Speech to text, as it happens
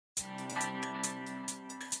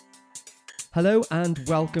Hello and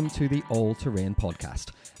welcome to the All Terrain Podcast,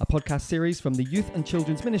 a podcast series from the Youth and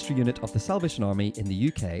Children's Ministry Unit of the Salvation Army in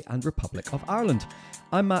the UK and Republic of Ireland.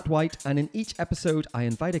 I'm Matt White, and in each episode I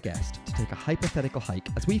invite a guest to take a hypothetical hike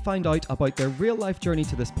as we find out about their real life journey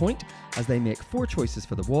to this point as they make 4 choices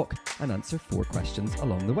for the walk and answer 4 questions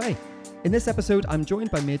along the way. In this episode, I'm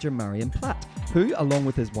joined by Major Marion Platt, who, along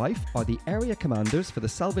with his wife, are the area commanders for the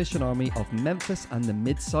Salvation Army of Memphis and the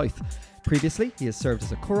Mid-South. Previously, he has served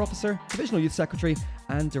as a Corps Officer, Divisional Youth Secretary,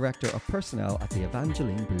 and Director of Personnel at the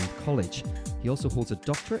Evangeline Booth College. He also holds a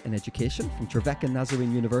doctorate in education from Trevecca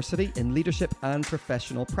Nazarene University in Leadership and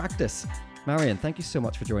Professional Practice. Marion, thank you so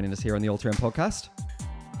much for joining us here on the All Terrain Podcast.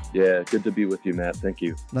 Yeah, good to be with you, Matt. Thank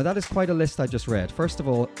you. Now, that is quite a list I just read. First of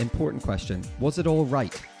all, important question. Was it all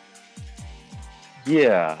right?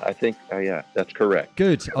 Yeah, I think, that's correct.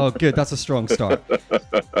 Good. Oh, good. That's a strong start.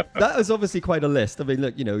 That is obviously quite a list. I mean,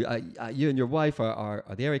 look, you know, you and your wife are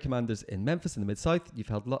the area commanders in Memphis in the Mid-South. You've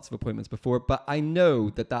held lots of appointments before, but I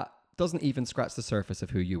know that doesn't even scratch the surface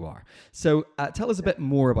of who you are. So tell us a bit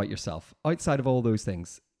more about yourself. Outside of all those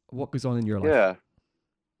things, what goes on in your life? Yeah.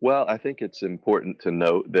 Well, I think it's important to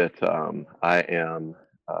note that I am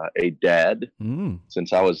a dad.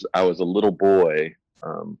 Since I was a little boy,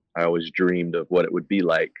 I always dreamed of what it would be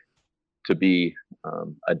like to be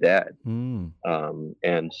a dad.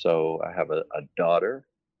 And so I have a daughter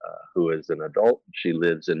who is an adult. She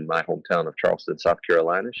lives in my hometown of Charleston, South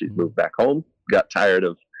Carolina. She's moved back home, got tired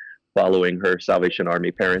of following her Salvation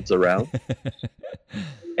Army parents around.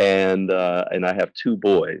 And I have 2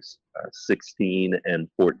 boys, 16 and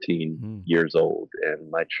 14 years old. And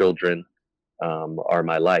my children are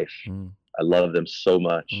my life. I love them so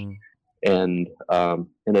much. And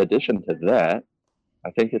in addition to that,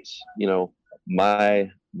 I think it's, you know, my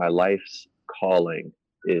life's calling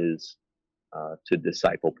is to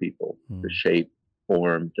disciple people, to shape,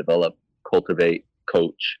 form, develop, cultivate,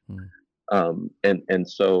 coach. And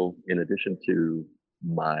so in addition to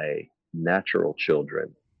my natural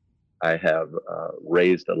children, I have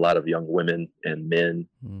raised a lot of young women and men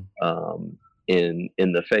in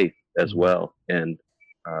the faith as well. And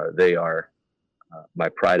they are my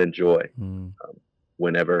pride and joy.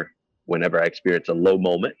 Whenever I experience a low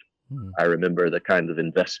moment, I remember the kinds of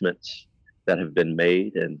investments that have been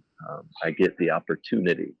made, and I get the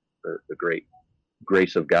opportunity. The great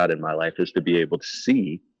grace of God in my life is to be able to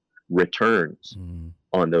see returns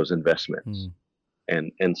on those investments,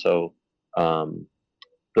 and so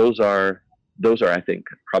those are I think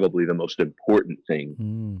probably the most important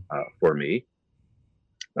thing for me.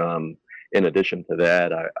 In addition to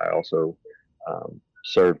that, I also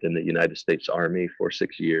served in the United States Army for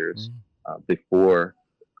 6 years before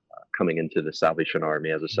coming into the Salvation Army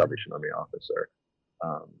as a Salvation Army officer.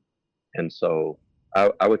 And so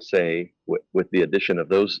I would say with the addition of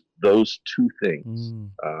those 2 things,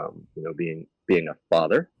 you know, being a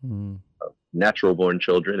father of natural born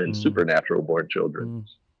children and supernatural born children,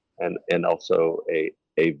 and also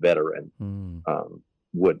a veteran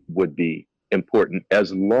would be important,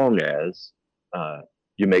 as long as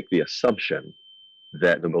you make the assumption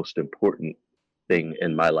that the most important thing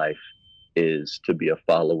in my life is to be a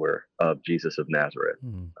follower of Jesus of Nazareth.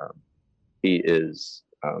 He is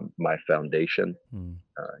my foundation.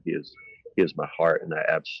 He is my heart, and I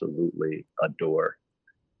absolutely adore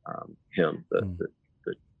him,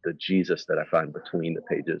 the Jesus that I find between the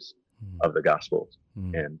pages of the Gospels.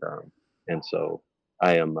 And so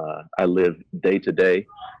I live day to day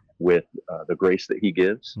with the grace that he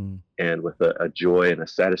gives, and with a joy and a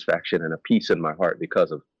satisfaction and a peace in my heart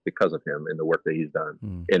because of him and the work that he's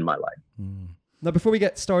done in my life. Now, before we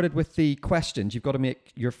get started with the questions, you've got to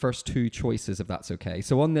make your first 2 choices, if that's okay.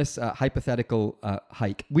 So on this hypothetical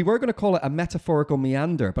hike, we were going to call it a metaphorical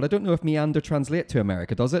meander, but I don't know if meander translates to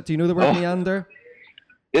America, does it? Do you know the word meander?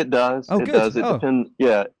 It does. Oh, it good. does. It depends.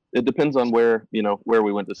 Yeah. It depends on where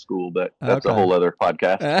we went to school, but that's a whole other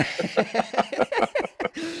podcast.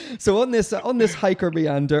 So on this hike or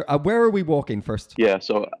meander, where are we walking first? Yeah,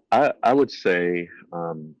 so I would say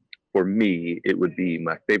for me, it would be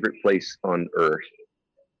my favorite place on earth,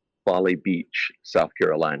 Folly Beach, South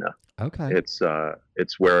Carolina. Okay.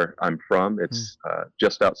 It's where I'm from. It's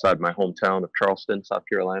just outside my hometown of Charleston, South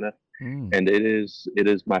Carolina, and it is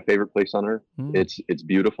my favorite place on earth. It's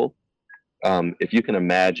beautiful. If you can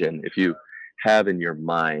imagine, if you have in your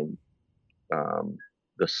mind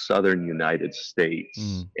the southern United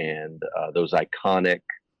States and those iconic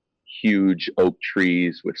huge oak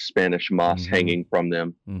trees with Spanish moss hanging from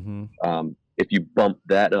them, if you bump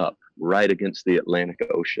that up right against the Atlantic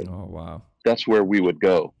Ocean, oh wow, that's where we would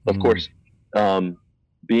go. Of course,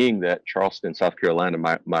 being that Charleston, South Carolina,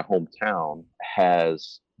 my hometown,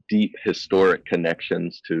 has deep historic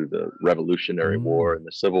connections to the Revolutionary War and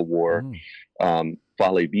the Civil War.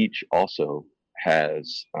 Folly Beach also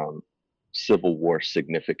has Civil War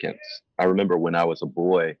significance. I remember when I was a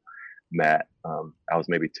boy, Matt, I was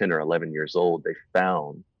maybe 10 or 11 years old, they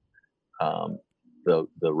found the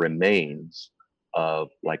remains of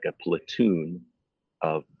like a platoon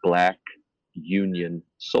of Black Union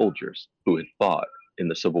soldiers who had fought in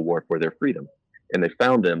the Civil War for their freedom. And they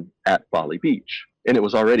found them at Folly Beach. And it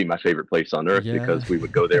was already my favorite place on earth because we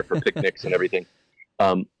would go there for picnics and everything.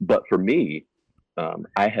 But for me,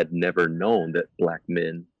 I had never known that Black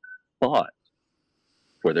men fought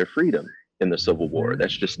for their freedom in the Civil War.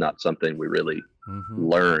 That's just not something we really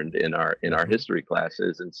learned in our history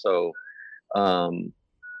classes. And so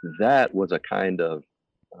that was a kind of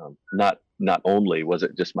not only was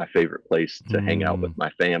it just my favorite place to hang out with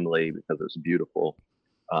my family because it was beautiful,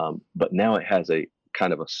 but now it has a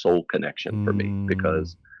kind of a soul connection for me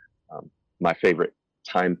because my favorite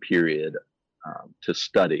time period to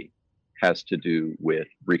study has to do with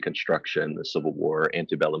Reconstruction, the Civil War,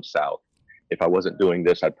 antebellum South. If I wasn't doing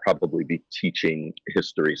this, I'd probably be teaching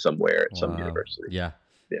history somewhere at some university. Yeah.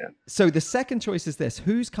 Yeah. So the second choice is this.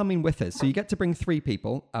 Who's coming with us? So you get to bring three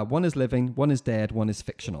people. One is living, one is dead, one is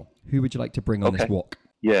fictional. Who would you like to bring on this walk?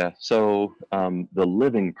 Yeah. So the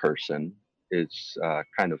living person is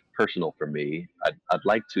kind of personal for me. I'd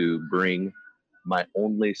like to bring my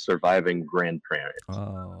only surviving grandparent.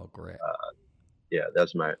 Oh, great. Yeah,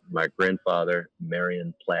 that's my grandfather,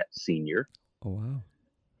 Marion Platt Sr. Oh, wow.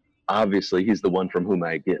 Obviously, he's the one from whom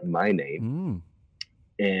I get my name.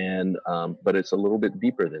 And but it's a little bit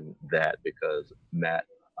deeper than that because, Matt,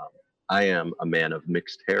 I am a man of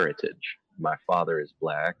mixed heritage. My father is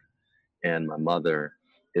Black and my mother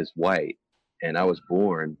is white. And I was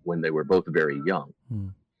born when they were both very young.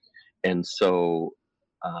 And so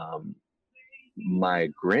my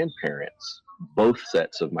grandparents, both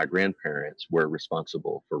sets of my grandparents were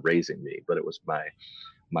responsible for raising me, but it was my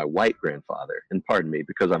white grandfather. And pardon me,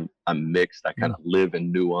 because I'm mixed, I kind of live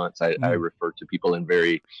in nuance. I refer to people in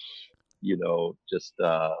very, just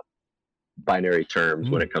binary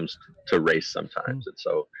terms when it comes to race sometimes. And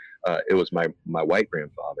so it was my white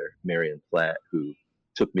grandfather, Marion Platt, who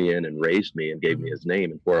took me in and raised me and gave me his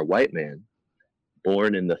name. And for a white man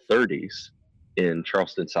born in the 30s in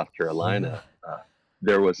Charleston, South Carolina,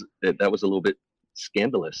 that was a little bit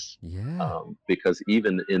scandalous. Because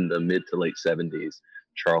even in the mid to late 70s,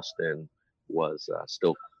 Charleston was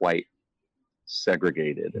still quite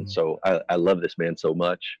segregated. And so I love this man so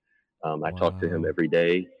much. I talk to him every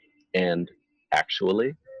day. And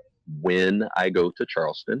actually, when I go to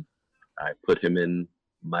Charleston, I put him in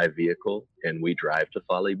my vehicle and we drive to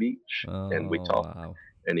Folly Beach and we talk.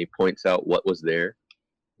 And he points out what was there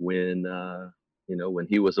when when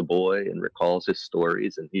he was a boy and recalls his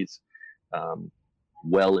stories. And he's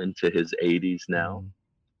well into his 80s now.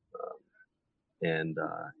 And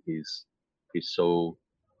he's so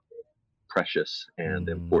precious and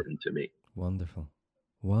important to me. Wonderful.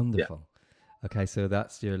 Yeah. Okay, so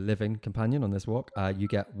that's your living companion on this walk. You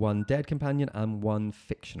get one dead companion and one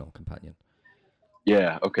fictional companion.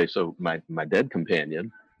 Yeah. Okay. So my dead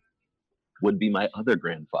companion would be my other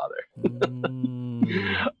grandfather,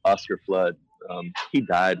 Oscar Flood. He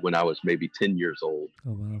died when I was maybe 10 years old.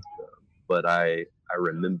 Oh wow! But I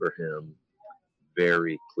remember him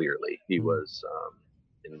very clearly. He was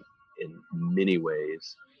in many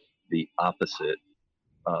ways the opposite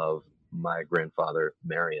of my grandfather,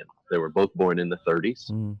 Marion. They were both born in the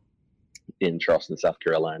 30s in Charleston, South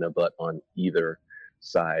Carolina, but on either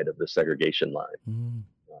side of the segregation line.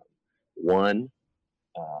 One,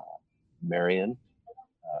 Marion,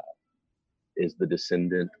 is the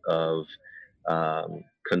descendant of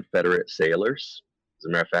Confederate sailors. As a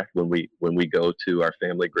matter of fact, when we go to our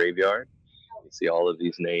family graveyard, we see all of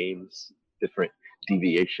these names, different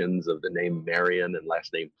deviations of the name Marion and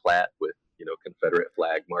last name Platt with Confederate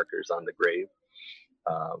flag markers on the grave.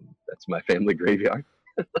 That's my family graveyard.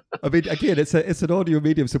 I mean, again, it's an audio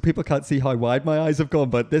medium, so people can't see how wide my eyes have gone.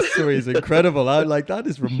 But this story is incredible. That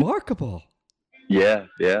is remarkable. Yeah,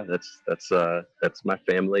 that's my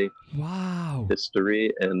family. Wow.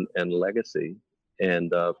 History and legacy,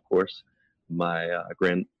 and of course, my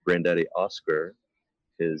granddaddy Oscar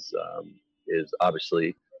is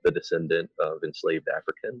obviously the descendant of enslaved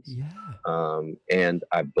Africans. Yeah. And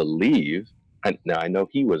I believe, now I know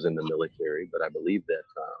he was in the military, but I believe that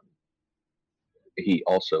he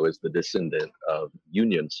also is the descendant of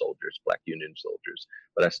Union soldiers, Black Union soldiers.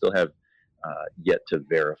 But I still have yet to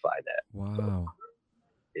verify that. Wow. So,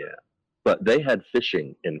 yeah. But they had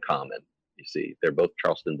fishing in common. You see, they're both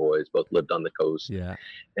Charleston boys, both lived on the coast, Yeah.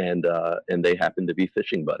 and they happened to be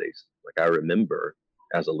fishing buddies. Like I remember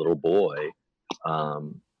as a little boy,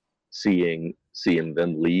 seeing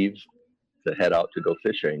them leave to head out to go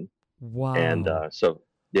fishing, and Wow. so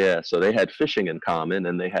they had fishing in common,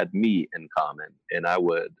 and they had me in common, and I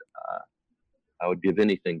would give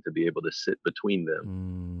anything to be able to sit between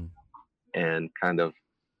them and kind of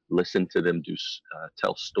listen to them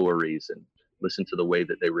tell stories and listen to the way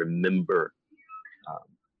that they remember um,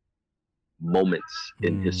 moments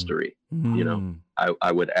in history. You know,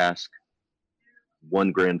 I would ask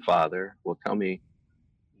one grandfather, well, tell me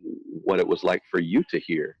what it was like for you to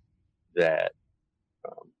hear that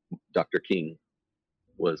Dr. King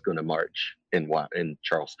was going to march in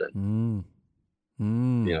Charleston.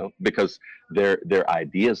 You know, because their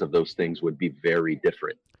ideas of those things would be very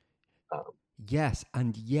different. Yes,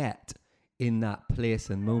 and yet in that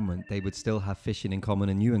place and moment, they would still have fishing in common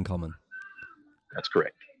and you in common. That's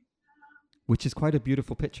correct. Which is quite a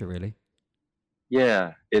beautiful picture, really.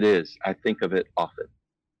 Yeah, it is. I think of it often.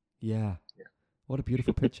 Yeah. What a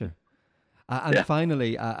beautiful picture. And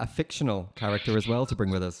finally, a fictional character as well to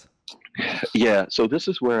bring with us. Yeah, so this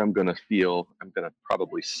is where I'm going to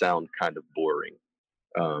probably sound kind of boring,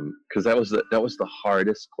 because that was the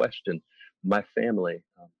hardest question. My family,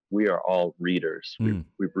 we are all readers. We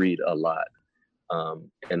read a lot,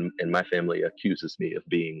 and my family accuses me of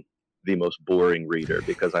being the most boring reader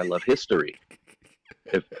because I love history.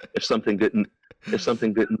 If something didn't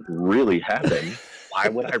really happen, why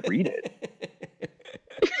would I read it?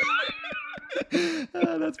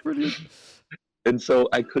 That's brilliant. And so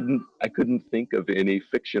I couldn't think of any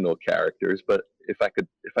fictional characters, but if I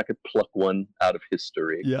could pluck one out of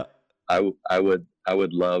history, I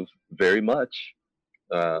would love very much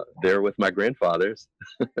there with my grandfathers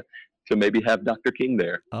to maybe have Dr. King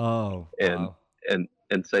there. Oh, and wow.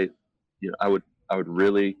 and say, you know, I would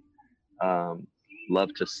really love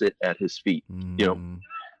to sit at his feet. You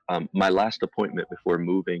know, my last appointment before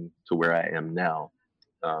moving to where I am now,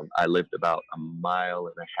 I lived about a mile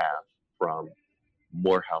and a half from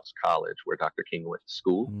Morehouse College, where Dr. King went to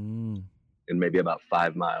school, and maybe about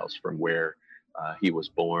 5 miles from where he was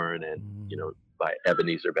born, and you know, by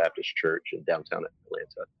Ebenezer Baptist Church in downtown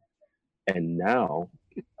Atlanta. And now,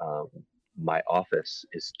 my office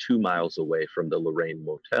is 2 miles away from the Lorraine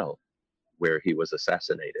Motel, where he was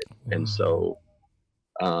assassinated. Wow. And so,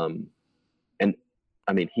 and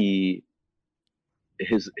I mean,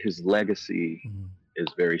 his legacy is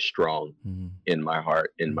very strong in my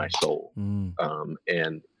heart, in my soul,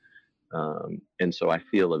 and so I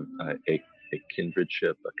feel a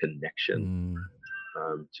kindredship, a connection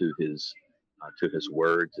to his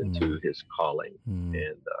words and to his calling.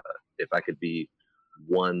 And if I could be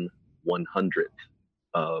 1/100th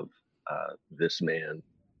of this man,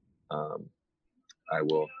 I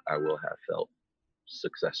will have felt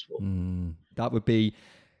successful. That would be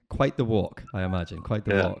quite the walk, I imagine. Quite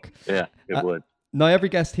the walk. Yeah, it would. Now, every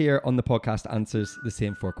guest here on the podcast answers the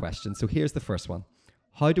same 4 questions. So here's the first one.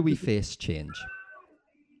 How do we face change?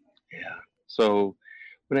 Yeah. So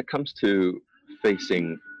when it comes to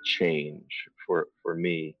facing change, for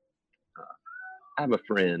me, I have a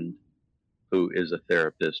friend who is a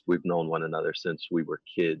therapist. We've known one another since we were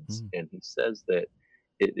kids. And he says that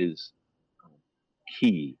it is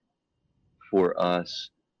key for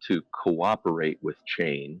us to cooperate with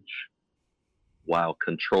change while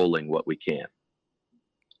controlling what we can.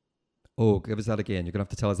 Oh, give us that again. You're going to have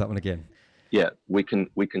to tell us that one again. Yeah, we can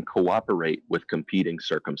cooperate with competing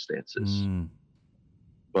circumstances,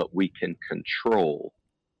 but we can control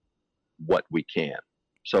what we can.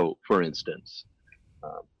 So, for instance,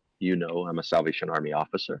 you know, I'm a Salvation Army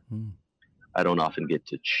officer. I don't often get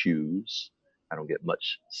to choose. I don't get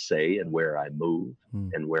much say in where I move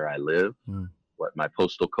and where I live, what my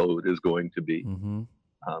postal code is going to be.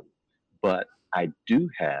 But I do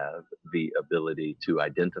have the ability to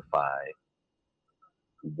identify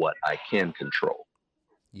what I can control.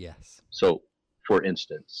 Yes. So, for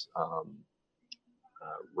instance,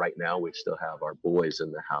 right now we still have our boys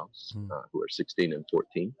in the house who are 16 and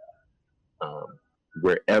 14.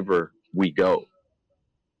 Wherever we go,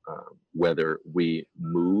 whether we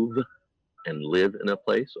move and live in a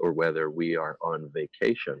place or whether we are on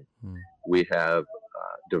vacation, we have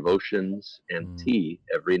devotions and tea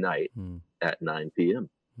every night at 9 p.m.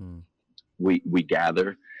 We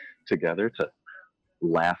gather together to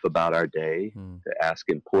laugh about our day, to ask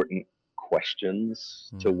important questions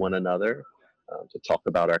to one another, to talk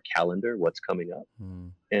about our calendar, what's coming up,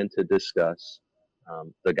 and to discuss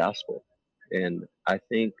the gospel. And I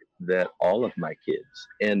think that all of my kids,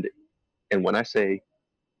 and when I say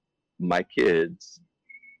my kids,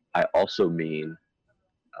 I also mean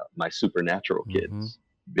my supernatural kids,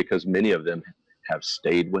 because many of them have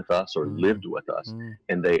stayed with us or lived with us,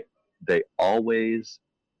 and they always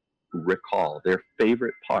recall their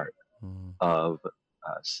favorite part of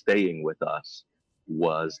staying with us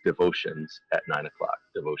was devotions at 9 o'clock,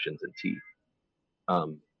 devotions and tea.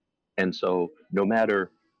 And so no matter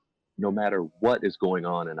what is going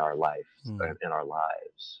on in our life, in our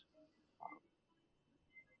lives,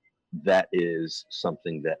 that is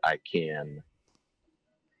something that I can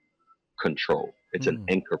control. It's an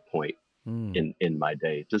anchor point in my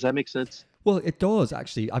day. Does that make sense? Well, it does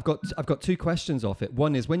actually. I've got two questions off it.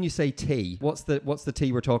 One is, when you say tea, what's the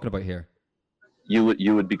tea we're talking about here? You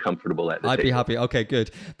would be comfortable at the I'd table. be happy. Okay,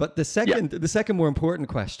 good. But the second more important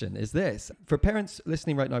question is this: for parents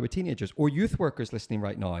listening right now with teenagers, or youth workers listening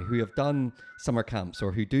right now who have done summer camps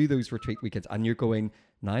or who do those retreat weekends, and you're going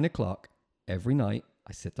 9 o'clock every night,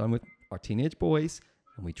 I sit down with our teenage boys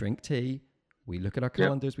and we drink tea, we look at our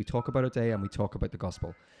calendars, we talk about our day, and we talk about the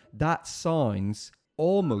gospel. That sounds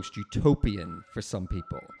almost utopian for some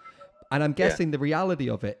people. And I'm guessing the reality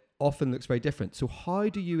of it often looks very different. So how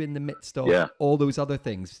do you, in the midst of all those other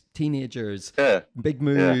things, teenagers, big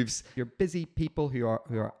moves, you're busy people who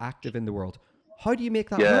are active in the world, how do you make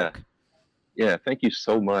that work? Yeah, thank you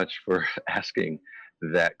so much for asking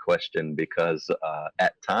that question, because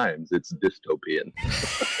at times it's dystopian.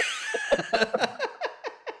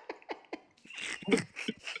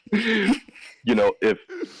 You know, if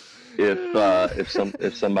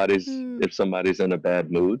somebody's in a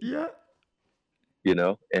bad mood, you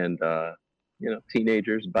know, and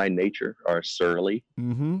teenagers by nature are surly.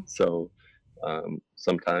 So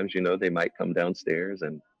sometimes, they might come downstairs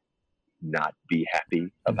and not be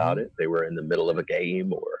happy about it. They were in the middle of a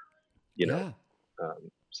game, or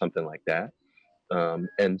something like that.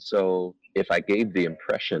 And so if I gave the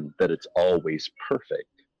impression that it's always perfect,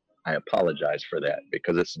 I apologize for that,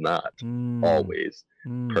 because it's not always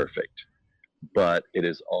perfect, but it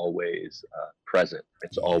is always present.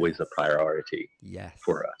 It's always a priority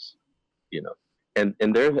for us, and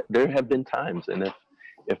there have been times, and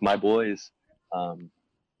if my boys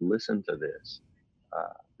listen to this,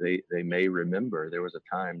 they may remember there was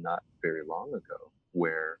a time not very long ago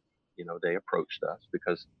where they approached us,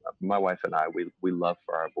 because my wife and I, we love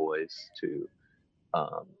for our boys to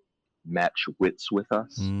match wits with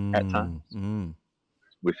us at times.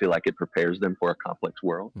 We feel like it prepares them for a complex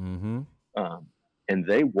world. And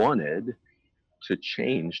they wanted to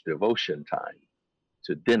change devotion time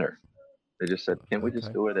to dinner. They just said, "Can't we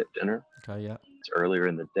just do it at dinner? It's earlier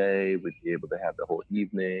in the day. We'd be able to have the whole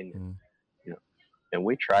evening." And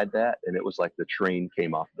we tried that, and it was like the train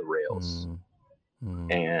came off the rails.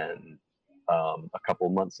 And a couple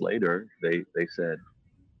months later, they said,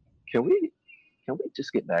 "Can we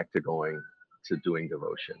just get back to doing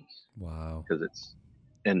devotions?" Wow. Because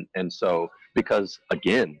because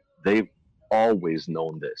again, they've always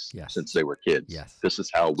known this since they were kids. This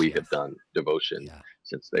is how we have done devotion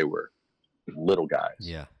since they were little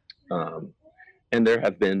guys. And there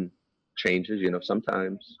have been changes.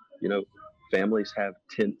 Sometimes families have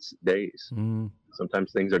tense days.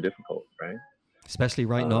 Sometimes things are difficult, right? Especially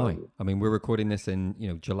right now. I mean, we're recording this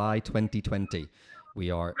in July 2020.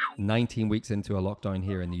 We are 19 weeks into a lockdown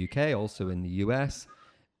here in the UK, also in the US.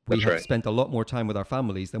 We have spent a lot more time with our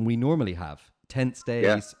families than we normally have. Tense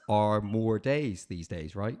days are more days these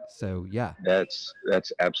days, right? So, That's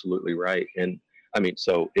absolutely right. And I mean,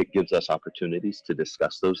 so it gives us opportunities to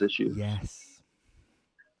discuss those issues.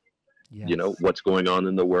 What's going on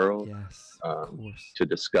in the world. Of course. To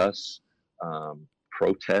discuss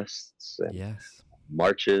protests and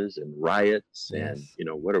marches and riots and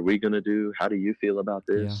what are we going to do? How do you feel about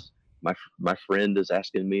this? My friend is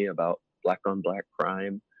asking me about black on black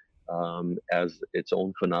crime as its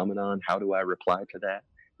own phenomenon. How do I reply to that?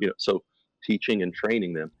 So teaching and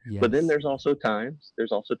training them. But then there's also times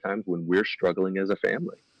when we're struggling as a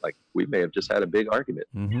family. Like we may have just had a big argument.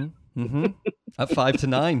 At 5 to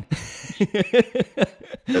 9.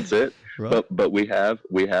 That's it. Right. But we have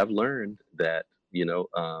learned that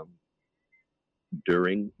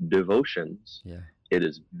during devotions, it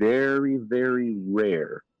is very, very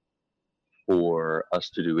rare for us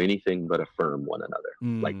to do anything but affirm one another.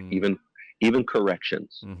 Like even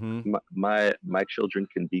corrections. My children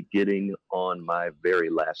can be getting on my very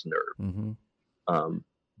last nerve.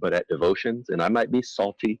 But at devotions, and I might be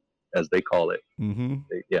salty, as they call it.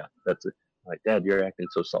 That's it. Like, "Dad, you're acting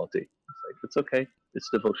so salty." It's like, it's okay. It's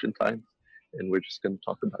devotion time, and we're just going to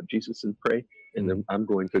talk about Jesus and pray, and then I'm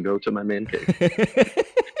going to go to my man cave.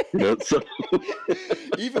 So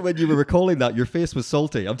even when you were recalling that, your face was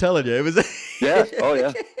salty. I'm telling you, it was. Oh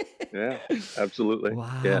yeah. Yeah, absolutely.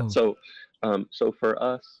 Yeah. Wow. So for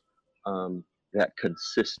us, that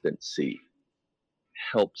consistency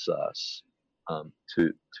helps us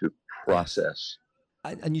to Yes. process.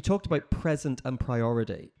 And you talked about present and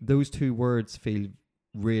priority. Those two words feel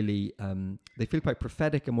really, they feel quite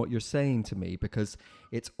prophetic in what you're saying to me, because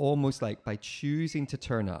it's almost like by choosing to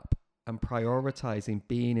turn up and prioritizing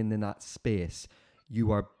being in that space, you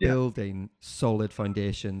are Yeah, building solid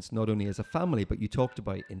foundations, not only as a family, but you talked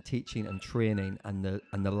about in teaching and training and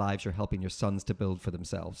the lives you're helping your sons to build for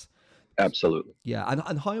themselves. absolutely. Yeah.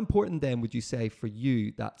 And how important then would you say for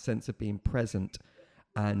you that sense of being present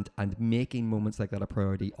and making moments like that a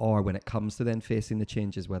priority, or when it comes to then facing the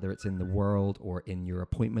changes, whether it's in the world or in your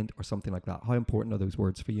appointment or something like that? How important are those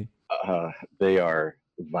words for you? They are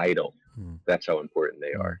vital. Hmm. That's how important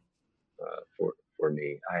they Hmm. are for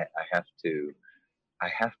me. I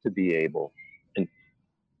have to be able, and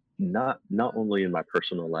not only in my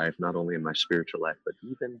personal life, not only in my spiritual life, but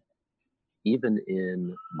even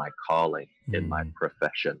in my calling, in my Hmm.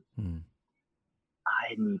 profession, Hmm.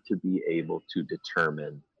 I need to be able to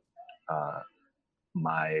determine uh,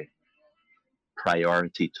 my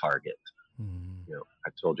priority target. Hmm. You know, I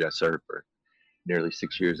told you I served for nearly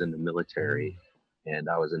 6 years in the Hmm. military, and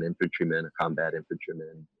I was an infantryman, a combat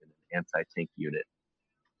infantryman in an anti-tank unit.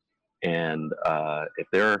 And if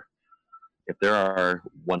there are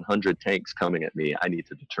 100 tanks coming at me, I need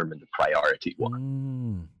to determine the priority one.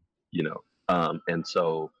 Hmm. You know, and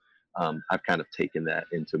so I've kind of taken that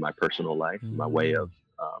into my personal life, my way Hmm. of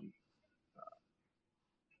um,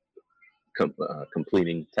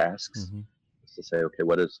 completing tasks, Hmm. is to say, okay,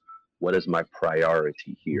 what is my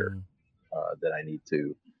priority here Hmm. that I need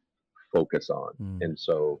to focus on? Hmm. And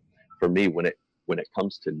so for me, when it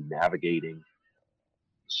comes to navigating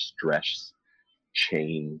stress,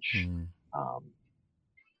 change, Hmm. um,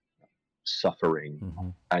 suffering, Hmm.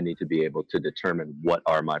 I need to be able to determine what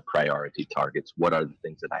are my priority targets. What are the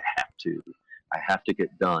things that I have to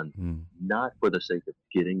get done, Hmm. not for the sake of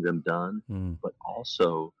getting them done, Hmm. but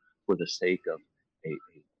also for the sake of a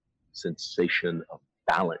sensation of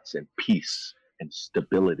balance and peace and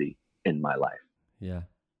stability in my life. Yeah.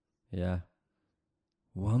 Yeah.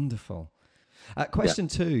 Wonderful. Yeah. Question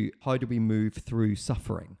two: how do we move through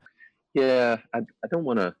suffering? Yeah. I don't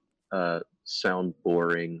want to sound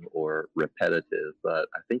boring or repetitive, but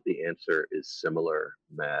I think the answer is similar,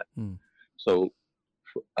 Matt. Hmm. So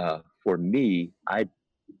for me,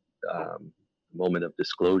 um, moment of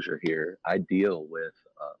disclosure here, I deal with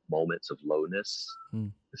moments of lowness, Hmm.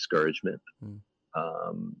 discouragement, Hmm.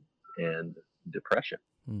 um, and depression.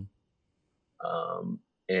 Hmm. Um,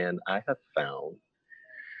 and I have found,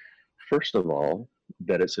 first of all,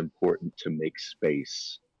 that it's important to make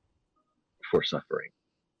space for suffering,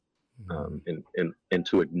 Hmm. and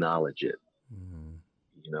to acknowledge it. Hmm.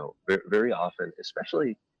 Very, very often,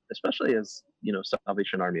 especially as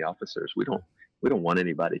Salvation Army officers, we don't want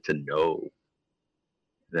anybody to know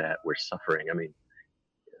that we're suffering. I mean,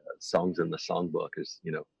 songs in the songbook is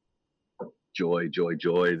joy, joy,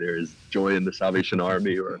 joy. There's joy in the Salvation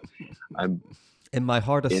Army, or I'm In my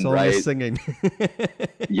heart, a in song is right. singing.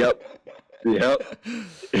 Yep, yep.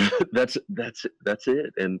 that's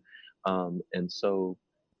it. And so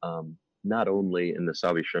not only in the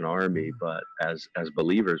Salvation Army, Mm, but as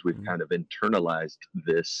believers, we've mm, kind of internalized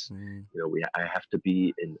this. mm, I have to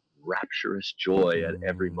be in rapturous joy at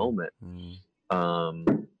every mm, moment. mm. Um,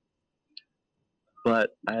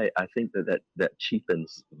 but I think that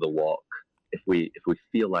cheapens the walk if we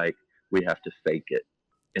feel like we have to fake it.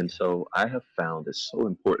 And Yeah. so I have found it's so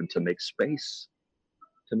important to make space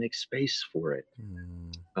for it,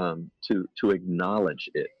 Mm, to acknowledge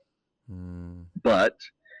it, mm, but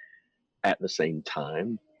at the same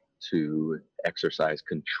time to exercise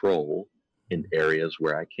control in mm, areas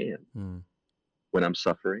where I can. mm, When I'm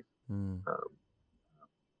suffering, mm, um,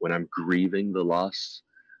 when I'm grieving the loss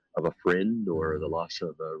of a friend, or the mm, loss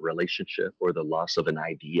of a relationship, or the loss of an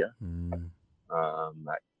idea, mm,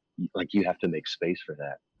 I, like, you have to make space for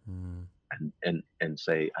that, mm, and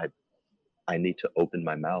say, I need to open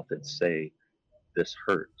my mouth and say, this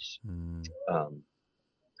hurts. mm, Um,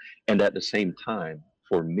 and at the same time,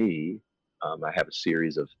 for me, I have a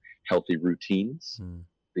series of healthy routines. mm,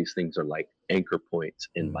 These things are like anchor points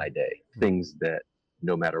in mm, my day, mm, things that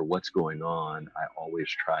no matter what's going on, I always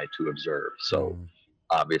try to observe. So mm,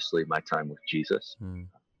 obviously, my time with Jesus, mm,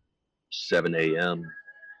 7 a.m.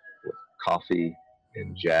 with coffee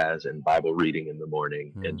and mm, jazz and Bible reading in the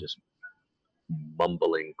morning, and mm, just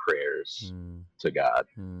mumbling prayers mm, to God,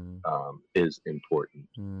 mm, is important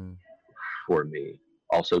mm, for me.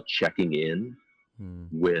 Also, checking in mm,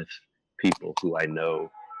 with people who I know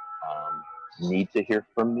need to hear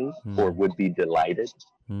from me or would be delighted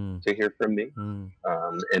to hear from me.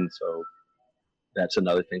 And so that's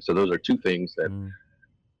another thing. So those are two things that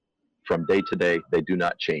from day to day, they do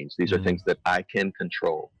not change. These are things that I can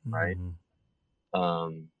control, right?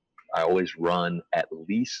 I always run at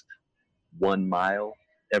least 1 mile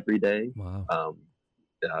every day, Wow.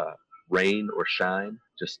 Rain or shine,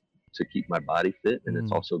 just to keep my body fit. And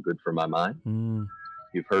it's also good for my mind.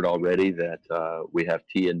 You've heard already that we have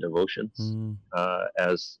tea and devotions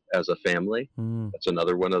as a family. That's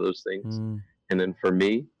another one of those things. And then for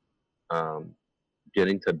me,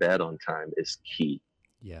 getting to bed on time is key.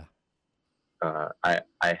 Yeah. I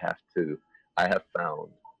have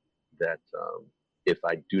found that if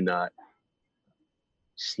I do not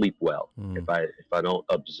sleep well, if I don't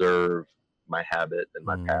observe my habit and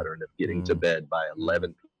my pattern of getting to bed by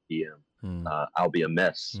 11 p.m., I'll be a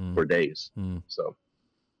mess for days. So,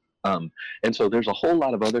 and so there's a whole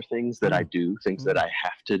lot of other things that I do, things that I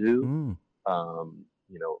have to do,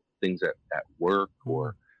 things at work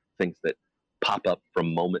or things that pop up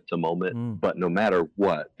from moment to moment. But no matter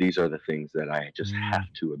what, these are the things that I just have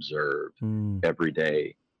to observe every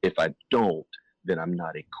day. If I don't, then I'm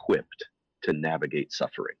not equipped to navigate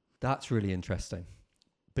suffering. That's really interesting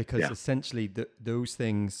because essentially those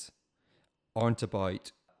things aren't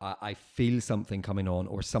about I feel something coming on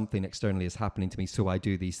or something externally is happening to me, so I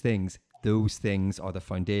do these things. Those things are the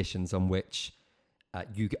foundations on which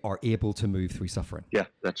you are able to move through suffering. Yeah,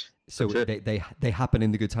 that's it. They happen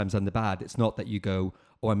in the good times and the bad. It's not that you go,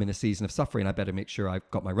 oh, I'm in a season of suffering, I better make sure I've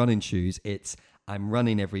got my running shoes. It's I'm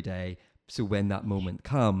running every day, so when that moment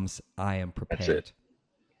comes, I am prepared.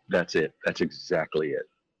 That's it. That's exactly it.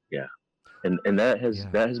 Yeah. And that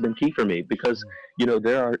has been key for me because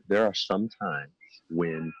there are some times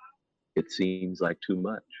when it seems like too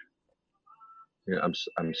much.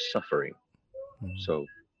 I'm suffering. So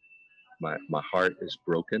my heart is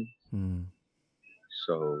broken.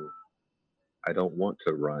 So I don't want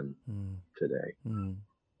to run today.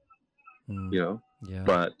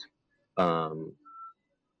 But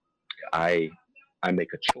I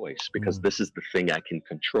make a choice because this is the thing I can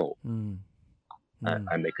control.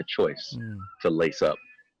 I make a choice to lace up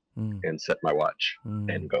and set my watch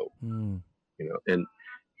and go.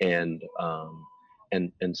 And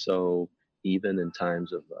so even in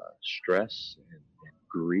times of stress and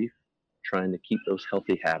grief, trying to keep those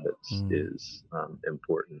healthy habits is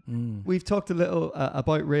important. We've talked a little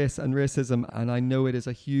about race and racism, and I know it is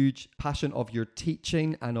a huge passion of your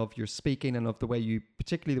teaching and of your speaking and of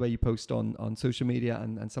particularly the way you post on social media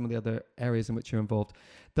and some of the other areas in which you're involved.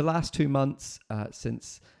 The last 2 months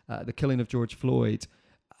since the killing of George Floyd,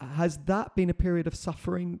 has that been a period of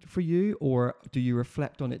suffering for you, or do you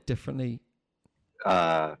reflect on it differently?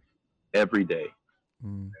 Every day.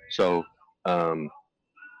 So,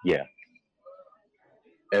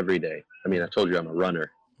 every day. I mean, I told you I'm a runner.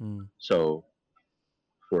 So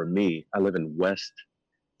for me, I live in West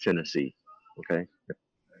Tennessee. Okay.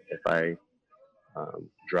 If I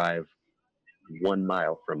drive 1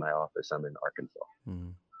 mile from my office, I'm in Arkansas.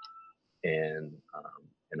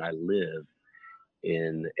 And I live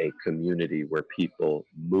in a community where people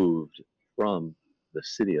moved from the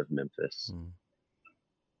city of Memphis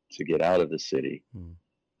to get out of the city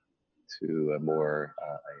to a more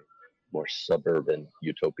suburban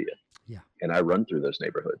utopia. Yeah. And I run through those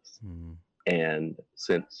neighborhoods. And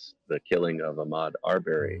since the killing of Ahmaud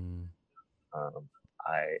Arbery,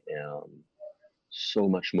 I am so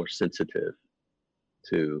much more sensitive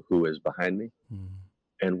to who is behind me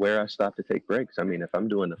and where I stop to take breaks. I mean, if I'm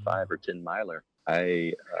doing a 5 or 10 miler,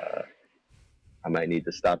 I might need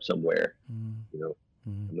to stop somewhere. I'm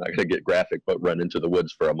not going to get graphic, but run into the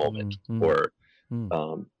woods for a moment, or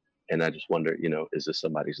and I just wonder, is this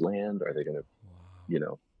somebody's land? Are they going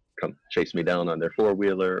to, come chase me down on their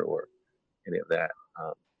 4-wheeler or any of that?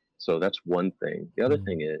 So that's one thing. The other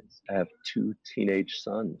thing is I have 2 teenage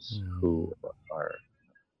sons who are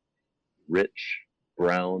rich,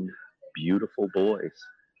 brown, beautiful boys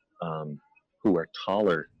who are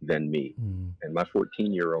taller than me. And my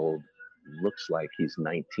 14-year-old looks like he's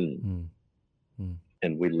 19.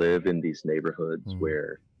 And we live in these neighborhoods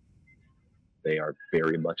where they are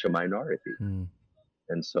very much a minority.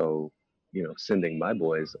 And so, sending my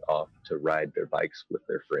boys off to ride their bikes with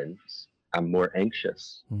their friends, I'm more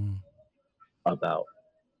anxious about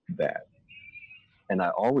that. And I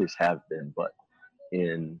always have been, but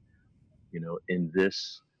in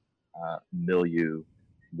this milieu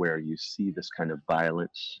where you see this kind of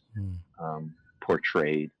violence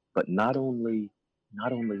portrayed, but not only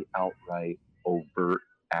outright overt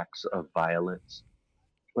acts of violence,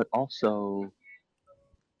 but also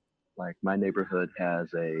like my neighborhood has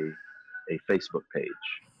a a Facebook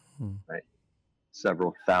page, Mm. right?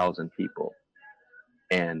 Several thousand people,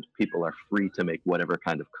 and people are free to make whatever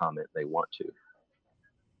kind of comment they want to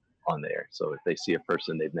on there. So if they see a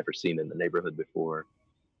person they've never seen in the neighborhood before,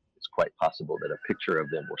 it's quite possible that a picture of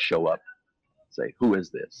them will show up, say, "Who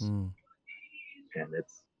is this?" Mm. And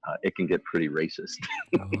it can get pretty racist.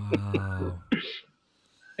 Wow.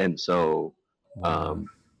 And so Wow.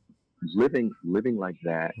 living like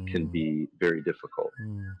that can be very difficult.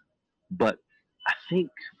 Mm. But I think,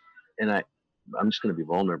 and I'm just going to be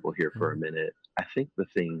vulnerable here for a minute. I think the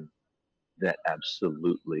thing that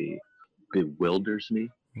absolutely bewilders me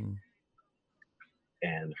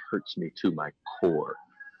and hurts me to my core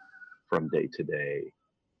from day to day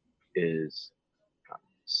is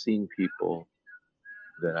seeing people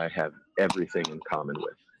that I have everything in common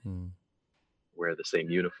with, wear the same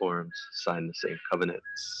uniforms, sign the same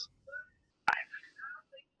covenants,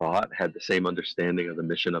 had the same understanding of the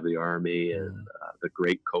mission of the Army and the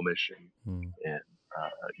Great Commission and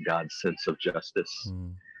God's sense of justice,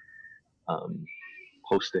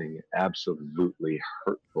 posting absolutely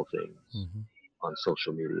hurtful things on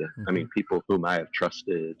social media. I mean, people whom I have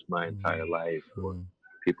trusted my entire life, or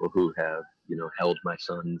people who have, held my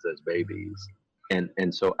sons as babies.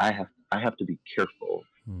 And so I have to be careful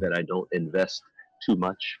that I don't invest too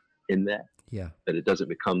much in that. Yeah. That it doesn't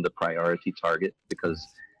become the priority target, because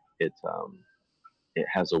it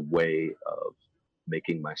has a way of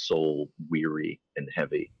making my soul weary and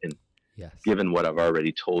heavy. And given what I've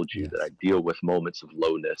already told you, that I deal with moments of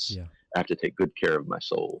lowness, I have to take good care of my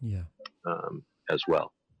soul as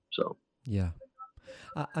well. So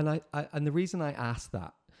and the reason I ask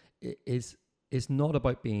that is not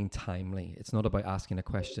about being timely. It's not about asking a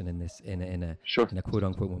question in a quote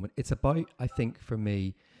unquote moment. It's about, I think, for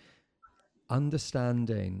me,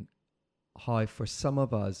 understanding how for some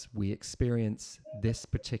of us we experience this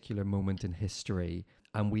particular moment in history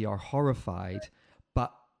and we are horrified,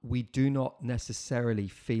 but we do not necessarily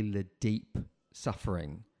feel the deep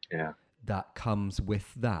suffering that comes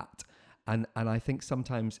with that. And I think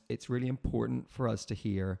sometimes it's really important for us to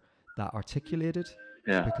hear that articulated,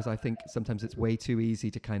 because I think sometimes it's way too easy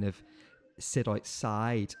to kind of sit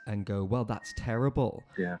outside and go, well, that's terrible,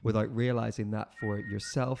 without realizing that for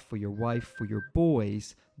yourself, for your wife, for your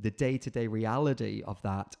boys, the day-to-day reality of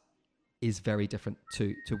that is very different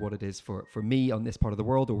to what it is for me on this part of the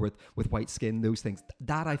world, or with white skin, those things.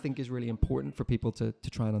 That I think is really important for people to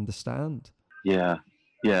try and understand. Yeah,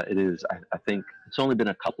 it is. I think it's only been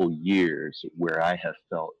a couple years where I have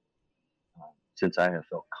felt, since I have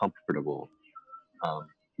felt comfortable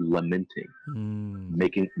lamenting,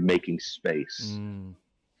 making space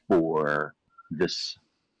for this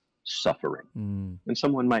suffering. And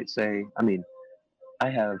someone might say, I mean, I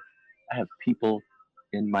have people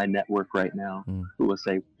in my network right now who will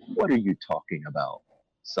say, "What are you talking about,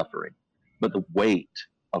 suffering?" But the weight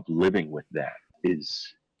of living with that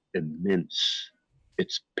is immense.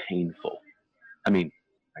 It's painful. I mean,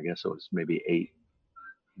 I guess it was maybe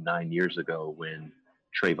 8-9 years ago when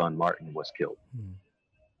Trayvon Martin was killed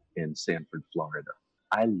in Sanford, Florida.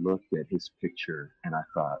 I looked at his picture and I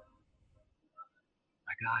thought,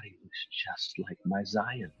 my God, he looks just like my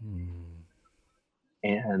Zion.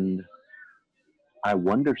 And I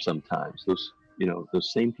wonder sometimes, those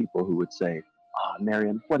same people who would say,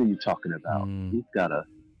 Marion, what are you talking about? You've got a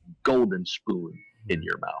golden spoon in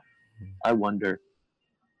your mouth. I wonder,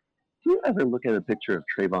 do you ever look at a picture of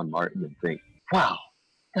Trayvon Martin and think, wow,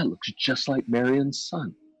 that looks just like Marion's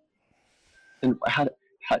son? And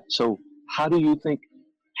how do you think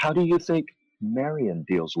Marion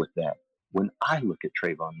deals with that when I look at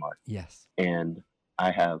Trayvon Martin? Yes. And I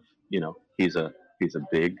have, he's a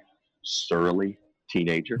big, surly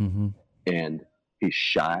teenager, and he's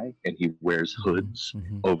shy, and he wears hoods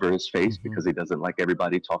over his face because he doesn't like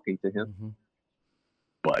everybody talking to him.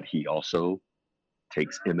 But he also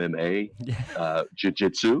takes MMA,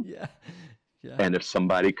 jiu-jitsu. And if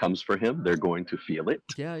somebody comes for him, they're going to feel it.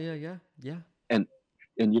 Yeah.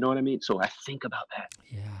 And you know what I mean? So I think about that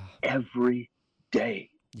every day.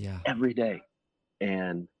 Every day.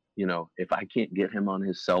 And, if I can't get him on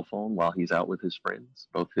his cell phone while he's out with his friends,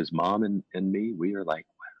 both his mom and me, we are like,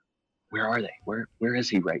 where are they? Where is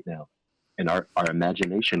he right now? And our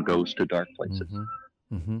imagination goes to dark places.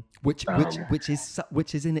 Which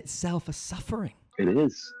is in itself a suffering. It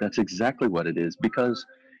is. That's exactly what it is. Because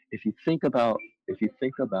if you think about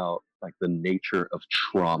like the nature of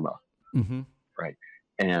trauma, right,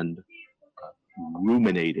 and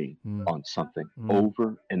ruminating on something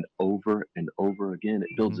over and over and over again, it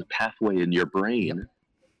builds a pathway in your brain,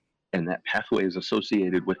 and that pathway is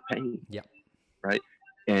associated with pain. Right,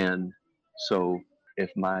 and so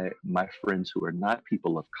if my friends who are not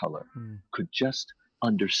people of color could just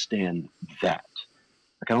understand that.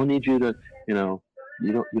 Like, I don't need you to, you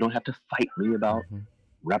don't have to fight me about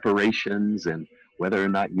reparations and whether or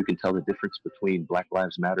not you can tell the difference between Black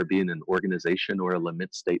Lives Matter being an organization or a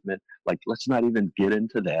lament statement. Like, let's not even get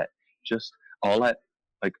into that. Just all I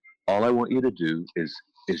like, all I want you to do is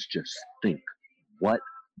just think, what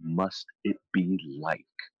must it be like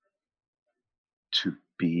to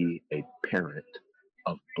be a parent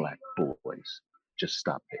of Black boys? Just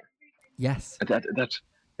stop there. Yes.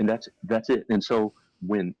 That's it. And so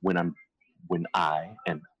when I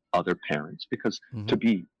and other parents, because to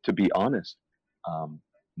be honest,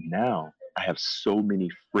 now I have so many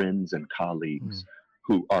friends and colleagues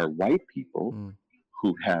who are white people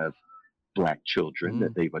who have Black children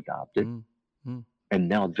that they've adopted, and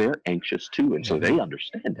now they're anxious too, and so they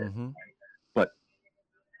understand it. But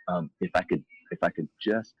if I could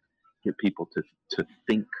just get people to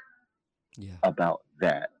think about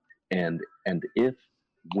that, and if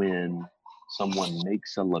when someone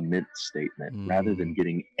makes a lament statement, rather than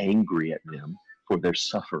getting angry at them for their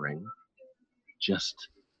suffering, just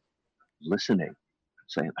listening,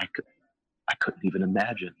 saying, I couldn't even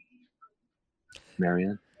imagine,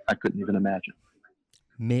 Marion, I couldn't even imagine.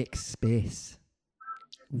 Make space.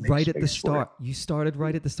 Right at the start, you started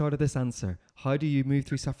right at the start of this answer. How do you move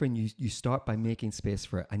through suffering? You start by making space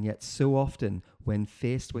for it. And yet so often when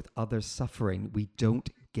faced with others' suffering, we don't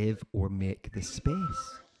give or make the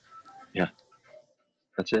space. Yeah,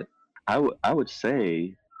 that's it. I would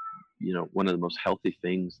say, one of the most healthy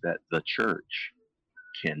things that the church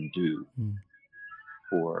can do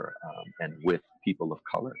for and with people of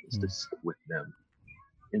color is to sit with them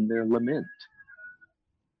in their lament.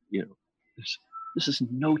 This is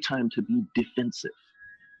no time to be defensive.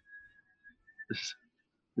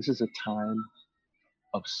 This is a time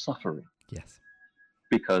of suffering. Yes.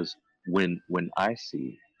 Because when I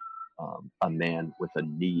see a man with a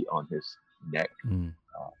knee on his neck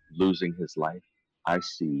losing his life, I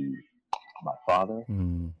see my father, I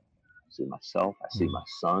see myself, I see my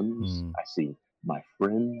sons, I see my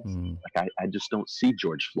friends. Like, I just don't see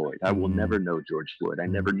George Floyd. I will never know George Floyd. I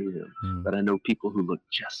never knew him, but I know people who look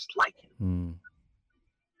just like him.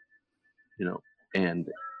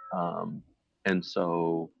 And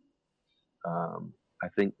so I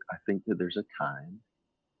think that there's a time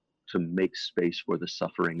to make space for the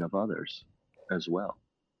suffering of others as well.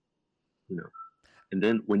 And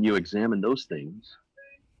then when you examine those things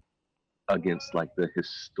against like the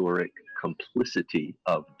historic complicity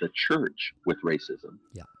of the church with racism,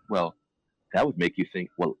 well, that would make you think,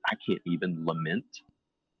 well, I can't even lament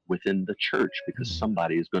within the church because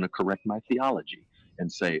somebody is going to correct my theology and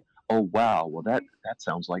say, oh, wow, well, that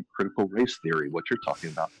sounds like critical race theory, what you're talking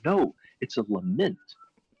about. No, it's a lament.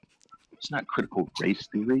 It's not critical race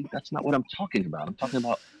theory. That's not what I'm talking about. I'm talking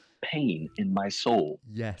about pain in my soul.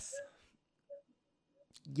 Yes.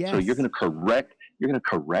 So you're going to correct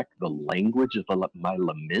the language of my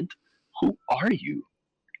lament. Who are you?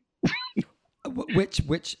 Which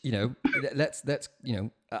let's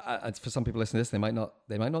for some people listening to this, they might not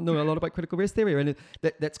know a lot about critical race theory, and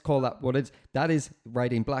let's call that what it is. That is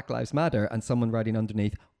writing Black Lives Matter and someone writing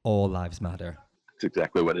underneath All Lives Matter. That's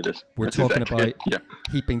exactly what it is. We're talking about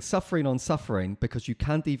heaping suffering on suffering because you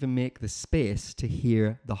can't even make the space to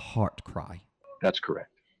hear the heart cry. That's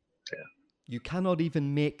correct. Yeah. You cannot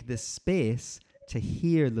even make the space to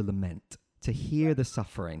hear the lament, to hear the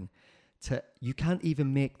suffering. You can't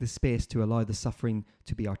even make the space to allow the suffering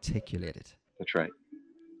to be articulated. That's right.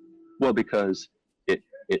 Well, because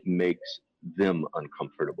it makes them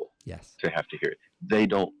uncomfortable. Yes. To have to hear it. They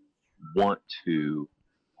don't want to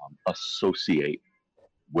associate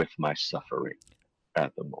with my suffering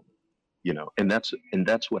at the moment, and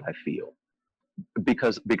that's what I feel,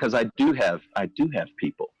 because I do have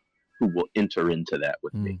people who will enter into that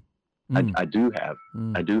with me. I do have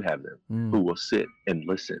them who will sit and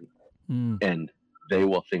listen. And they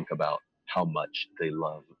will think about how much they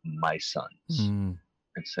love my sons and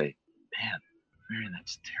say, man, Marion,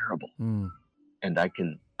 that's terrible. And I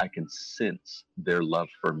can sense their love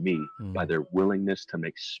for me by their willingness to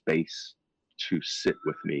make space to sit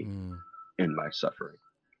with me in my suffering.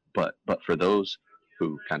 But for those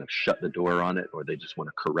who kind of shut the door on it, or they just want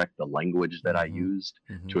to correct the language that I used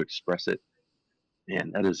to express it,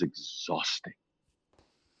 man, that is exhausting.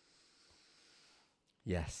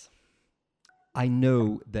 Yes. I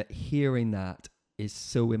know that hearing that is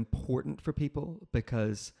so important for people,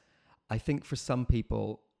 because I think for some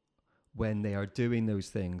people, when they are doing those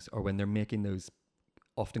things, or when they're making those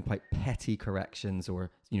often quite petty corrections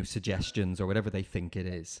or suggestions or whatever they think it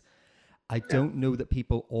is, I don't know that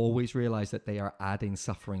people always realize that they are adding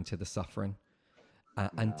suffering to the suffering.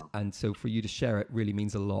 And so for you to share it really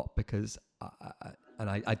means a lot, because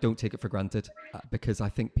I don't take it for granted, because I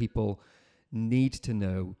think people need to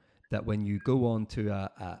know that when you go on to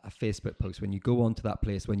a Facebook post, when you go on to that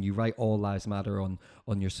place, when you write All Lives Matter on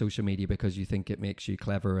your social media because you think it makes you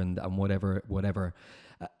clever and whatever,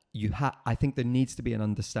 I think there needs to be an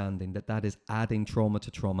understanding that is adding trauma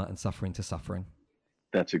to trauma and suffering to suffering.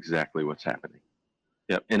 That's exactly what's happening.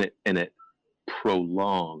 Yep. And it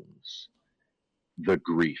prolongs the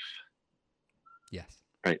grief. Yes.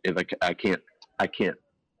 Right. If I can't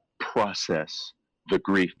process the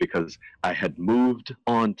grief because I had moved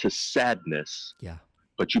on to sadness. Yeah.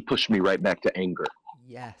 But you pushed me right back to anger.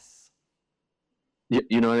 Yes.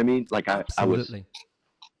 You know what I mean? Like Absolutely.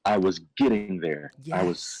 I was getting there.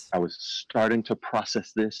 Yes. I was starting to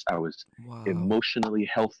process this. I was emotionally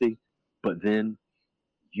healthy, but then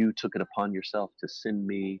you took it upon yourself to send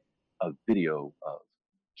me a video of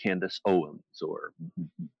Candace Owens or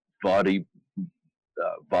Vadi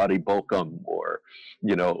Bolcom or,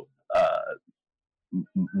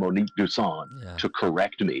 Monique Duson to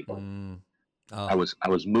correct me. I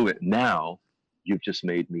was moving. Now you've just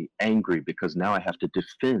made me angry because now I have to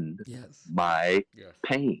defend my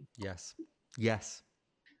pain. Yes. Yes.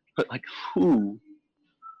 But like who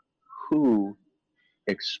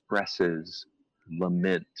expresses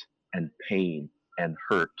lament and pain and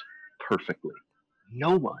hurt perfectly?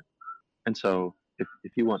 No one. And so if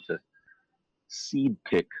you want to seed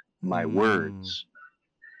pick my words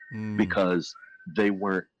because they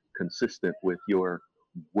weren't consistent with your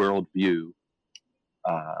worldview,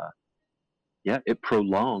 it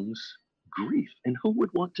prolongs grief. And who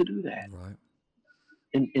would want to do that? Right.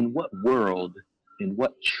 In what world, in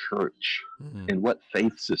what church, in what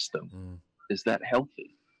faith system is that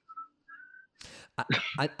healthy?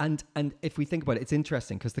 And if we think about it, it's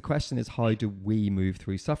interesting because the question is, how do we move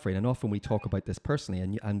through suffering? And often we talk about this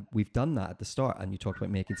personally, and we've done that at the start, and you talked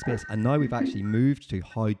about making space, and now we've actually moved to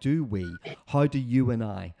how do you and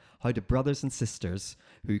I, how do brothers and sisters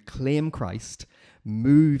who claim Christ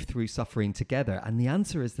move through suffering together? And the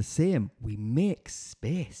answer is the same: we make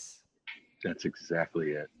space. That's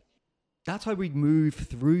exactly it. That's how we move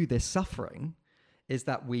through this suffering, is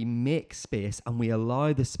that we make space and we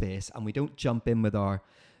allow the space, and we don't jump in with our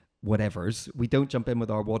whatevers. We don't jump in with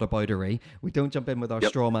our whataboutery. We don't jump in with our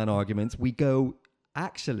straw man arguments. We go,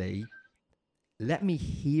 actually, let me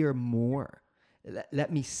hear more.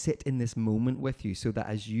 Let me sit in this moment with you, so that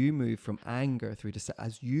as you move from anger through to,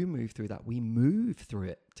 as you move through that, we move through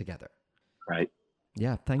it together. Right.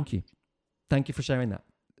 Yeah. Thank you. Thank you for sharing that.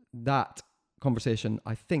 That conversation,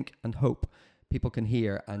 I think and hope people can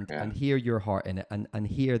hear and hear your heart in it, and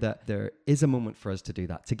hear that there is a moment for us to do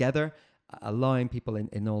that together, allowing people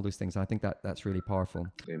in all those things. I think that's really powerful.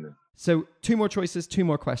 Amen. So 2 more choices, 2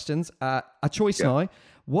 more questions. A choice now.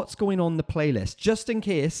 What's going on the playlist? Just in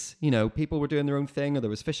case, people were doing their own thing, or there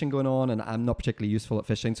was fishing going on, and I'm not particularly useful at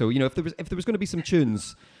fishing. So, if there was going to be some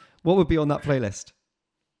tunes, what would be on that playlist?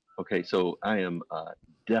 Okay, so I am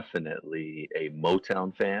definitely a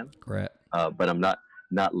Motown fan. Great. But I'm not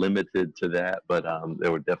limited to that, but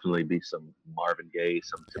there would definitely be some Marvin Gaye,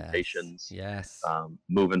 some Temptations. Yes.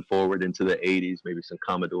 Moving forward into the 80s, maybe some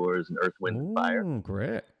Commodores and Earth, Wind, and Fire.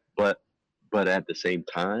 Great. But at the same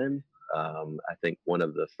time, I think one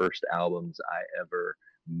of the first albums I ever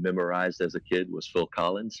memorized as a kid was Phil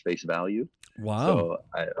Collins, Face Value. Wow. So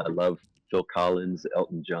I love Phil Collins,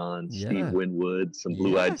 Elton John, Steve Winwood, some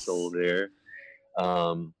Blue Eyed Soul there.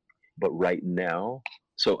 But right now,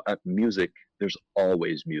 so music, there's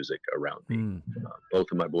always music around me.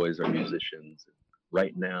 Both of my boys are musicians.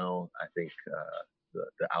 Right now, I think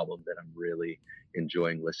the album that I'm really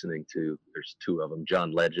enjoying listening to, there's 2 of them.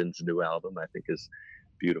 John Legend's new album, I think, is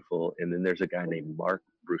beautiful. And then there's a guy named Mark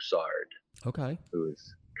Broussard, who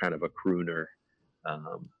is kind of a crooner.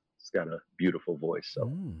 He's got a beautiful voice.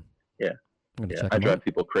 So, I drive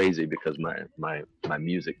people crazy because my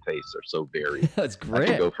music tastes are so varied. That's great. I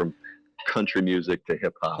can go from country music to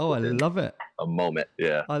hip hop. Oh, I love it. A moment.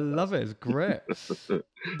 Yeah. I love it. It's great.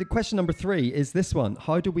 The question number 3 is this one: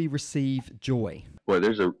 how do we receive joy? Boy,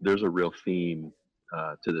 there's a real theme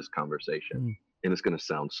to this conversation, and it's going to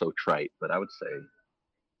sound so trite, but I would say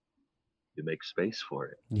you make space for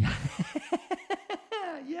it. Yeah.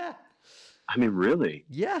 Yeah. I mean, really.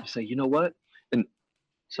 Yeah. You say, you know what? And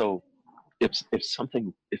so if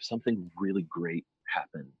something really great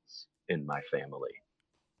happens in my family,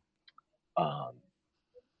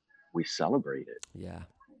 we celebrate it. Yeah.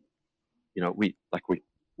 We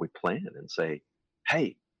plan and say,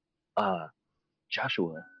 hey,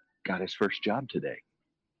 Joshua got his first job today.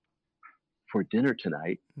 for dinner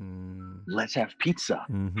tonight, let's have pizza,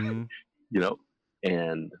 Mm-hmm. you know,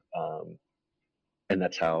 and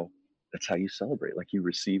that's how you celebrate. Like you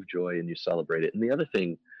receive joy and you celebrate it. And the other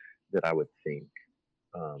thing that I would think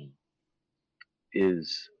um,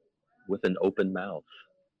 is with an open mouth,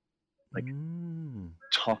 like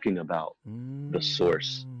talking about the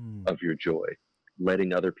source of your joy,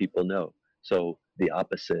 letting other people know. So the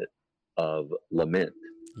opposite of lament,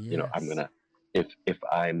 you know, I'm Yes. gonna, if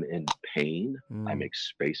I'm in pain, I make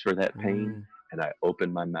space for that pain, and I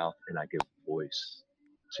open my mouth and I give voice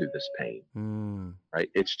to this pain. Right?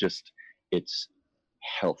 It's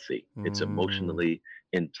healthy. It's emotionally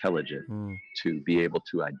intelligent to be able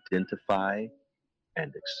to identify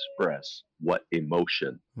and express what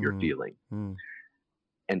emotion you're feeling.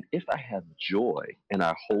 And if I have joy and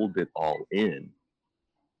I hold it all in,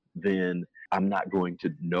 then I'm not going to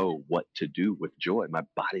know what to do with joy. My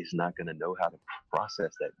body's not going to know how to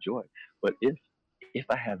process that joy. But if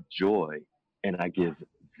I have joy and I give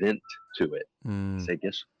vent to it, say,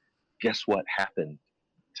 guess what happened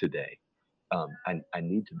today? I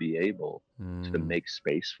need to be able to make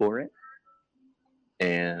space for it,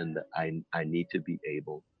 and I need to be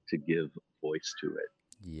able to give voice to it.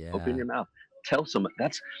 Yeah. Open your mouth. Tell someone.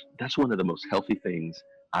 That's one of the most healthy things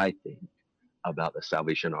I think about the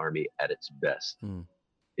Salvation Army at its best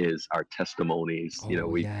is our testimonies. You know,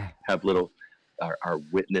 we have little our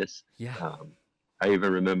witness. Yeah. I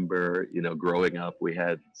even remember, you know, growing up, we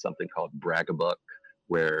had something called Brag-a-Buck,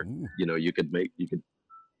 where you know you could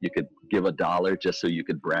give $1 just so you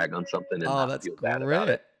could brag on something and not feel bad about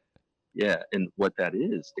it. Yeah, and what that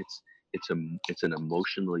is, it's an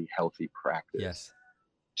emotionally healthy practice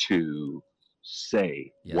to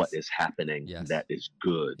say what is happening that is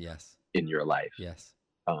good in your life. Yes.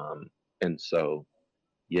 And so,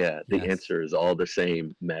 the answer is all the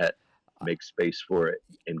same, Matt. Make space for it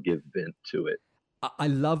and give vent to it. I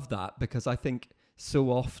love that, because I think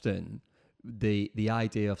so often the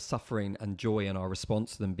idea of suffering and joy and our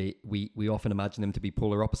response to them, we often imagine them to be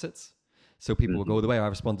polar opposites. So people will go, the way I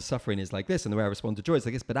respond to suffering is like this, and the way I respond to joy is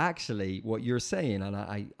like this. But actually, what you're saying, and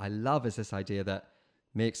I love, is this idea that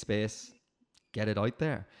make space, get it out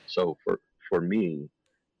there. So for me,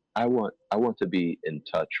 I want to be in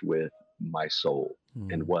touch with my soul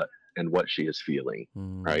and what she is feeling,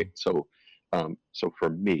 right? So for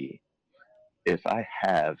me, if I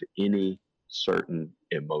have any certain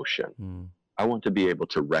emotion, I want to be able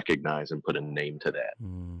to recognize and put a name to that,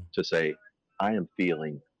 to say, I am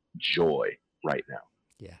feeling joy right now.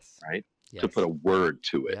 Yes. Right? Yes. To put a word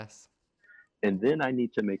to it. Yes. And then I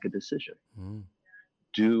need to make a decision.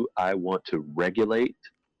 Do I want to regulate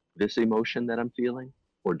this emotion that I'm feeling,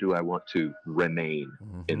 or do I want to remain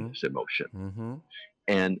in this emotion?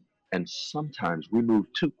 And sometimes we move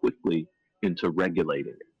too quickly into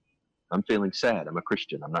regulating it. I'm feeling sad. I'm a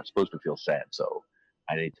Christian. I'm not supposed to feel sad, so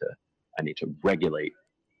I need to regulate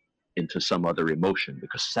into some other emotion,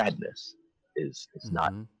 because sadness is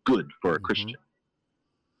not good for a Christian.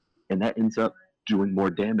 And that ends up doing more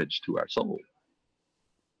damage to our soul.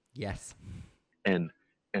 Yes. And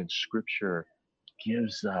Scripture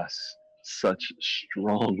gives us such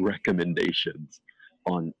strong recommendations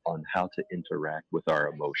on how to interact with our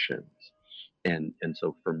emotions. And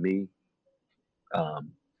so for me,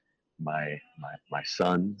 my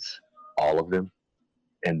sons, all of them,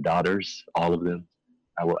 and daughters, all of them,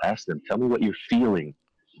 I will ask them, tell me what you're feeling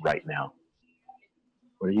right now.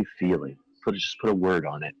 What are you feeling? Just put a word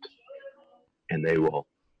on it. And they will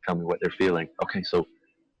tell me what they're feeling. Okay, so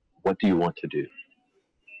what do you want to do?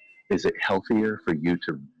 Is it healthier for you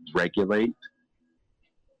to regulate,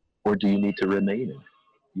 or do you need to remain in it?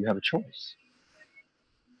 You have a choice.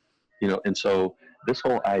 You know, and so this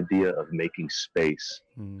whole idea of making space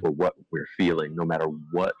for what we're feeling, no matter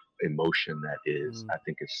what emotion that is, I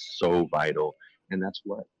think is so vital. And that's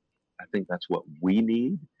what we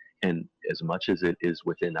need. And as much as it is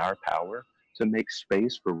within our power to make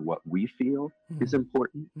space for what we feel is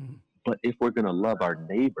important. But if we're going to love our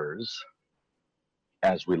neighbors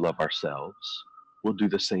as we love ourselves, we'll do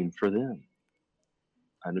the same for them.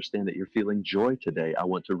 I understand that you're feeling joy today. I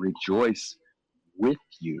want to rejoice with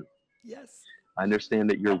you. Yes. I understand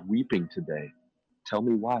that you're weeping today. Tell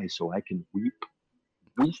me why, so I can weep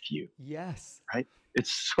with you. Yes. Right?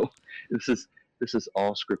 This is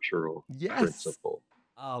all scriptural principle.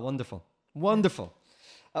 Ah, wonderful. Wonderful.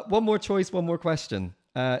 One more choice, one more question.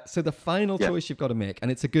 So the final choice you've got to make, and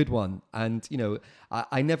it's a good one. And, you know,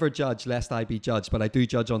 I never judge lest I be judged, but I do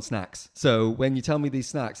judge on snacks. So when you tell me these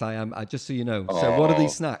snacks, just so you know. So what are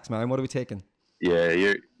these snacks, Marion? What are we taking? Yeah,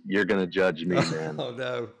 you're going to judge me, man. Oh,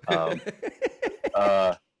 no.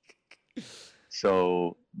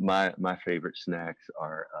 So my favorite snacks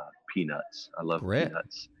are peanuts. I love Great.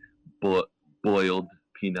 peanuts, boiled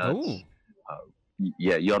peanuts. Oh,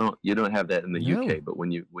 Yeah, you don't have that in the no. UK, but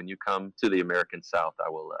when you come to the American South, I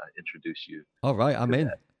will introduce you All right, I'm to in.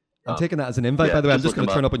 that. I'm taking that as an invite, Yeah, by the way. I'm just just look going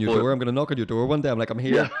them to turn up. up on your door. I'm going to knock on your door one day. I'm like, I'm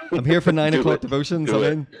here. Yeah. I'm here for 9 Do o'clock it. devotions. Do I'm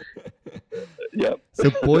it. in. Yep.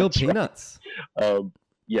 So boiled That's right. peanuts.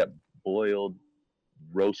 Yeah, boiled,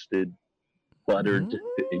 roasted, buttered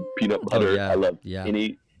peanut Oh butter. yeah, I love yeah.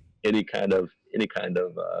 any kind of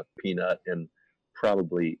peanut, and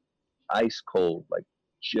probably ice cold, like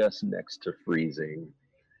just next to freezing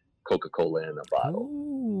Coca-Cola in a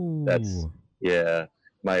bottle. That's Oh, yeah,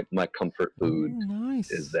 my comfort food is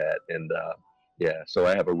nice. that, and yeah. So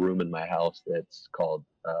I have a room in my house that's called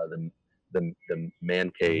the man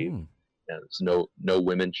cave, Mm. and there's no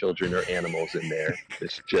women, children, or animals in there.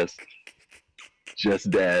 It's just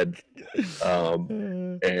dad,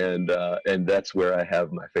 and that's where I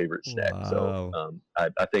have my favorite snack. So Wow.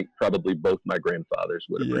 I think probably both my grandfathers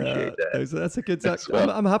would Yeah, appreciate that that's a good snack. as well.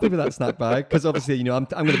 I'm happy with that snack bag because obviously, I'm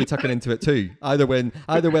going to be tucking into it too. Either when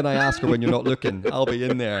I ask or when you're not looking, I'll be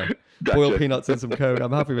in there. Gotcha. Boiled peanuts and some Coke.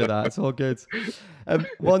 I'm happy with that. It's all good.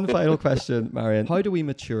 One final question, Marion. How do we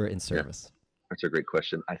mature in service? Yeah, that's a great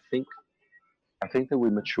question. I think that we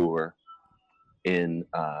mature in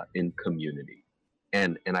community,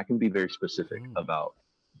 and I can be very specific about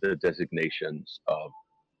the designations of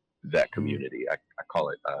that community. I call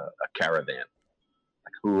it a caravan.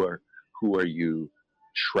 Like who are you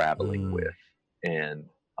traveling with? And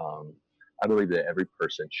I believe that every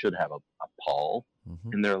person should have a Paul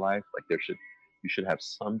in their life. Like you should have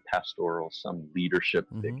some pastoral, some leadership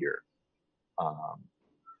figure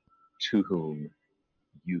to whom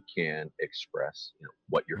you can express,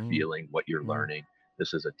 what you're feeling, what you're learning.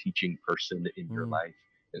 This is a teaching person in your life.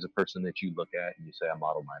 There's a person that you look at and you say, I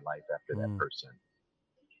model my life after that person.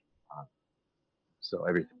 So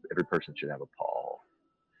every person should have a Paul.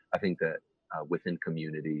 I think that within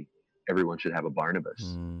community, everyone should have a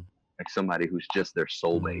Barnabas, like somebody who's just their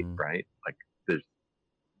soulmate, right? Like there's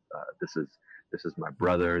this is my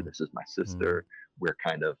brother, this is my sister. We're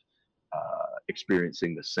kind of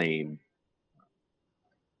experiencing the same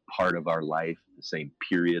part of our life, the same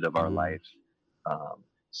period of our life.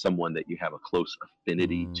 Someone that you have a close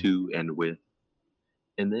affinity to and with.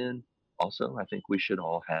 And then also, I think we should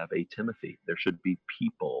all have a Timothy. There should be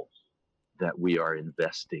people that we are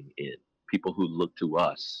investing in, people who look to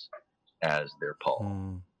us as their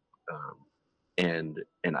Paul. And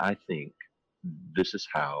I think this is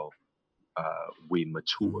how we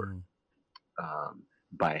mature,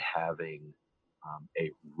 by having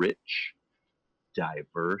a rich,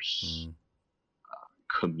 diverse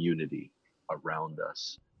community around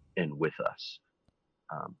us and with us.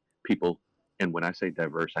 People, and when I say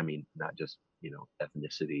diverse, I mean not just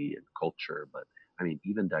ethnicity and culture, but I mean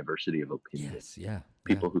even diversity of opinion. Yes, yeah.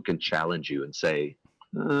 People who can challenge you and say,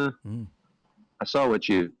 I saw what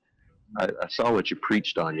you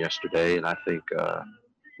preached on yesterday, and I think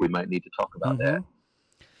we might need to talk about that.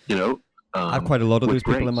 I have quite a lot of those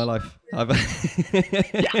grace. people in my life. Yeah,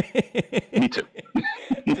 me too.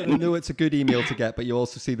 I know it's a good email to get, but you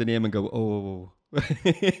also see the name and go, oh.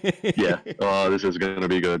 Yeah. Oh, this is going to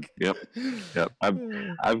be good. Yep.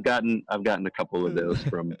 I've gotten a couple of those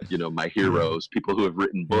from my heroes, people who have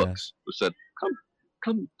written books, who said,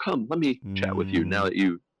 "Come, let me chat with you now that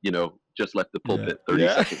you just left the pulpit 30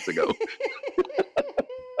 seconds ago."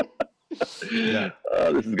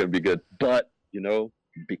 This is going to be good, but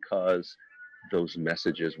because those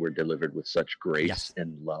messages were delivered with such grace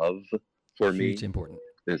and love for me. Huge important.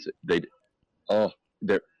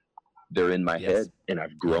 They're in my head, and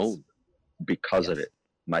I've grown because of it.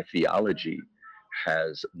 My theology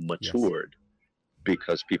has matured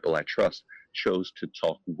because people I trust chose to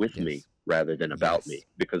talk with me rather than about me,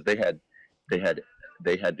 because they had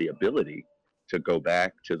the ability to go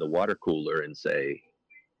back to the water cooler and say,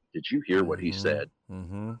 "Did you hear what he said?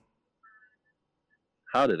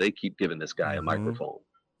 How do they keep giving this guy a microphone?"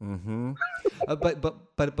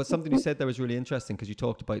 But something you said there was really interesting, because you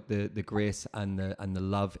talked about the grace and the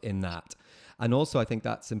love in that, and also I think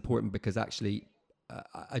that's important because actually,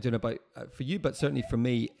 I don't know about for you, but certainly for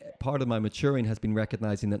me, part of my maturing has been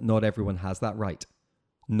recognizing that not everyone has that right.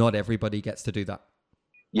 Not everybody gets to do that.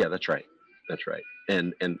 Yeah, that's right,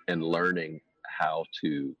 and learning how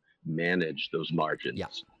to manage those margins.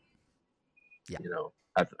 Yeah.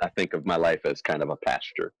 I think of my life as kind of a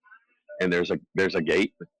pasture, and there's a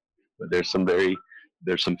gate, but there's some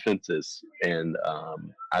fences, and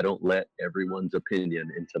I don't let everyone's opinion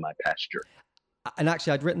into my pasture. And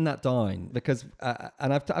actually, I'd written that down because,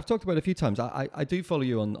 and I've talked about it a few times. I do follow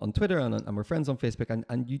you on Twitter, and we're friends on Facebook,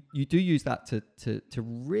 and you do use that to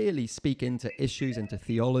really speak into issues, into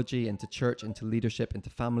theology, into church, into leadership, into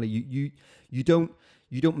family. You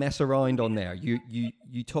don't mess around on there.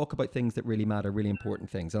 You talk about things that really matter, really important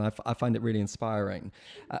things, and I find it really inspiring.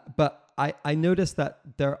 But I noticed that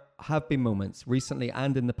there have been moments recently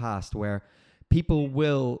and in the past where people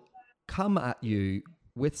will come at you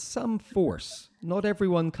with some force. Not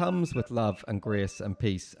everyone comes with love and grace and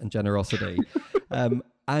peace and generosity. And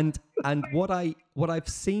what I've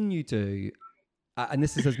seen you do, and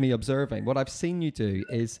this is as me observing, what I've seen you do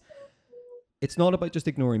is it's not about just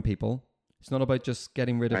ignoring people. It's not about just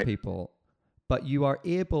getting rid of people, but you are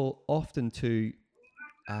able often to,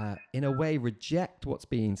 in a way, reject what's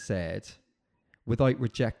being said without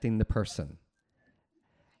rejecting the person.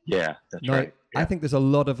 Yeah, that's now, right. Yeah. I think there's a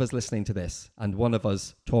lot of us listening to this and one of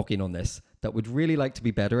us talking on this that would really like to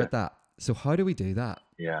be better at that. So how do we do that?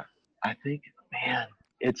 Yeah, I think, man,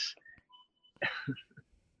 it's, I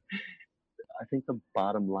think the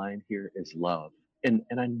bottom line here is love. And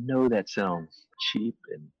I know that sounds cheap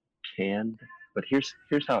and canned, but here's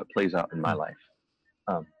how it plays out in my life.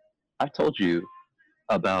 I've told you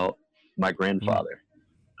about my grandfather,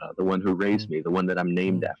 the one who raised me, the one that I'm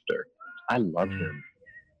named after. I love him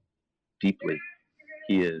deeply.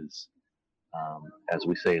 He is, as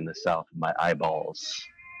we say in the South, my eyeballs,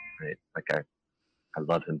 right? Like I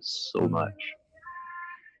love him so much.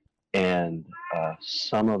 And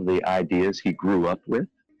some of the ideas he grew up with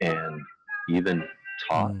and even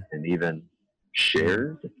taught and even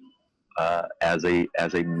shared as a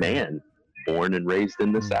man born and raised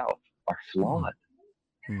in the South are flawed.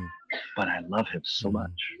 But I love him so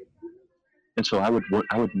much. And so I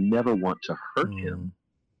would never want to hurt him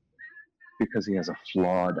because he has a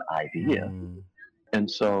flawed idea. And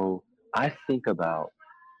so I think about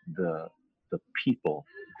the people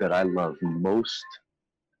that I love most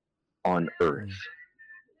on earth.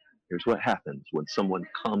 Here's what happens when someone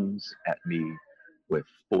comes at me with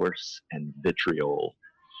force and vitriol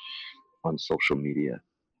on social media.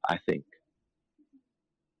 I think,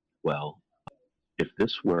 well, if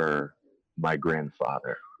this were my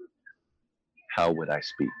grandfather, how would I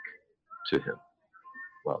speak to him?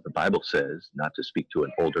 Well, the Bible says not to speak to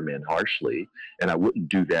an older man harshly, and I wouldn't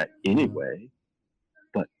do that anyway.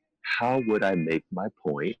 But how would I make my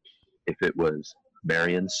point if it was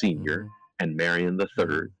Marion Sr. and Marion the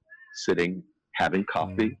Third sitting having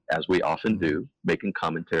coffee, as we often do, making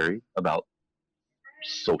commentary about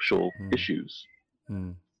social issues?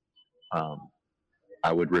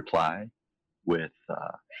 I would reply with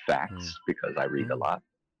facts because I read a lot.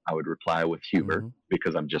 I would reply with humor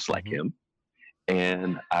because I'm just like him.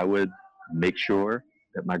 And I would make sure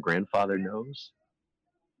that my grandfather knows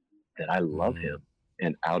that I love him.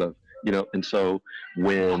 And out of, and so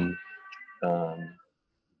when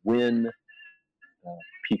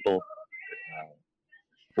people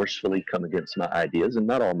forcefully come against my ideas, and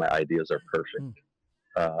not all my ideas are perfect,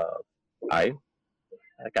 I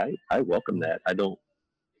welcome that. I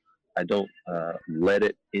don't let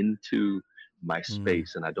it into my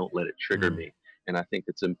space, and I don't let it trigger me. And I think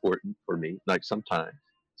it's important for me. Like sometimes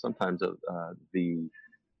of the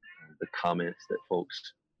comments that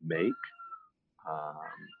folks make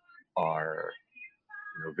are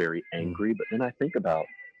very angry. But then I think about,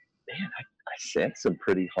 man, I said some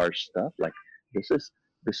pretty harsh stuff. Like this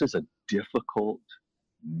is a difficult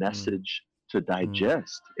message to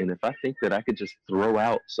digest. And if I think that I could just throw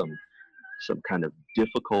out some kind of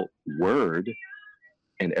difficult word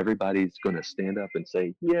and everybody's going to stand up and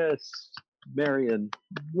say, yes, Marion,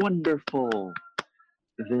 wonderful,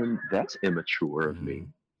 then that's immature of me.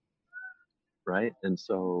 Right? And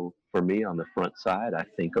so for me on the front side, I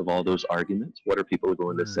think of all those arguments. What are people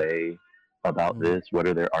going to say about this? What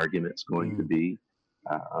are their arguments going to be?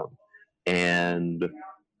 And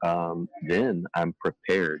then I'm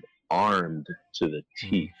prepared, armed to the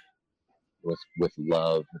teeth with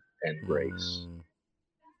love and grace,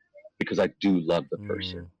 because I do love the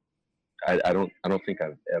person. I don't think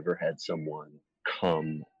I've ever had someone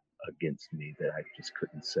come against me that I just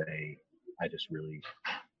couldn't say, I just really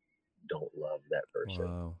don't love that person.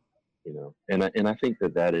 Wow. And I think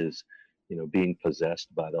that is, being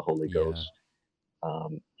possessed by the Holy Ghost.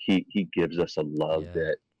 He gives us a love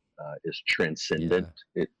that is transcendent.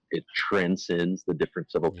 It transcends the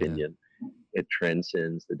difference of opinion. It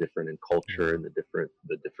transcends the different in culture and the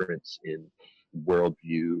difference in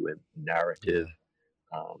worldview and narrative.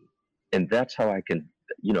 And that's how I can,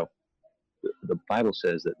 the Bible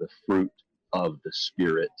says that the fruit of the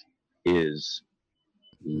Spirit is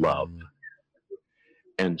love.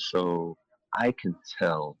 And so I can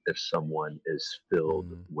tell if someone is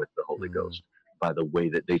filled with the Holy Ghost by the way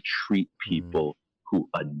that they treat people who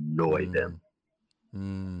annoy them,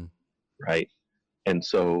 right? And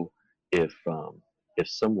so if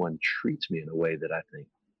someone treats me in a way that I think,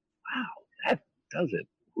 wow, that doesn't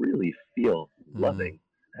really feel loving,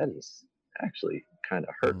 that is actually kind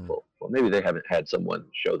of hurtful. Well, maybe they haven't had someone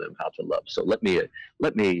show them how to love. So let me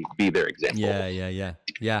be their example. Yeah.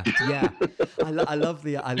 I love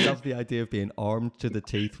the idea of being armed to the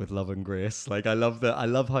teeth with love and grace. Like I love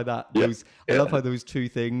how those two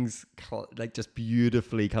things like just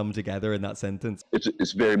beautifully come together in that sentence.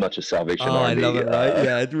 It's very much a Salvation Army. I love it, right?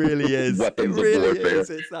 Yeah, it really is. Weapons it really of warfare. Is.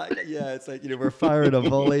 It's like we're firing a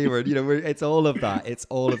volley. It's all of that. It's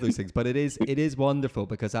all of those things. But it is wonderful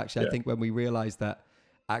because actually I think when we realize that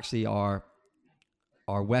actually our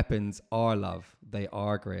weapons are love, they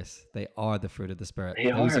are grace, they are the fruit of the Spirit.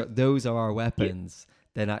 Those are our weapons.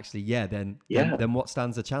 Then actually, then what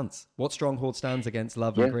stands a chance? What stronghold stands against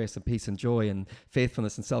love and grace and peace and joy and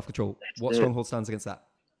faithfulness and self-control? What stronghold stands against that?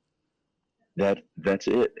 That's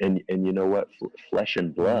it. And you know what? Flesh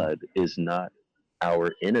and blood is not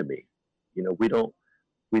our enemy. You know, we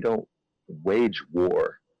don't wage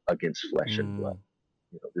war against flesh and blood.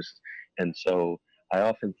 You know, and so I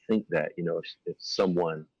often think that, you know, if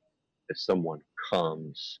someone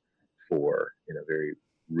comes in a very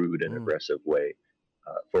rude and aggressive way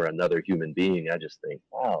for another human being, I just think,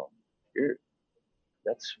 wow,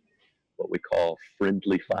 that's what we call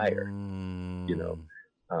friendly fire. You know,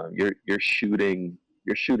 you're shooting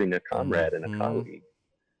a comrade and a colleague.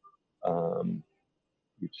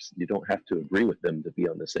 You don't have to agree with them to be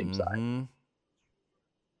on the same side,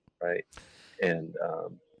 right?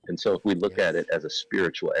 And so if we look at it as a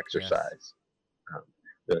spiritual exercise,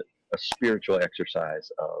 a spiritual exercise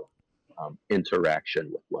of interaction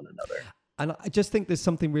with one another. And I just think there's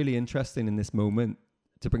something really interesting in this moment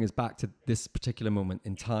to bring us back to this particular moment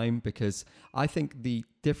in time, because I think the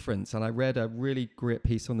difference, and I read a really great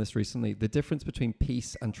piece on this recently, the difference between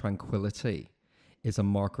peace and tranquility is a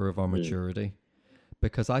marker of our maturity.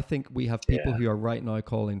 Because I think we have people who are right now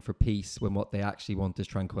calling for peace when what they actually want is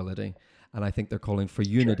tranquility. And I think they're calling for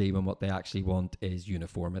unity when what they actually want is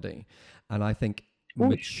uniformity. And I think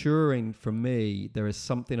maturing, for me, there is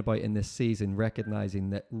something about in this season recognizing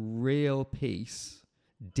that real peace,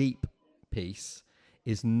 deep peace,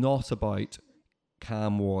 is not about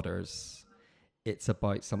calm waters. It's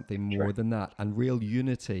about something more than that. And real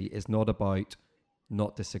unity is not about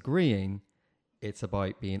not disagreeing. It's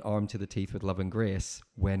about being armed to the teeth with love and grace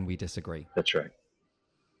when we disagree. That's right.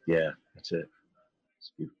 Yeah, that's it.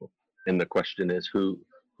 It's beautiful. And the question is, who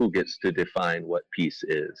gets to define what peace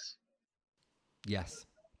is? Yes.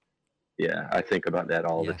 Yeah, I think about that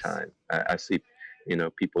all the time. I see, you know,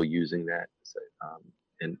 people using that.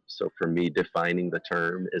 And so for me, defining the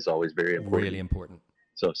term is always very important. Really important.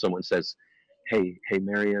 So if someone says, hey,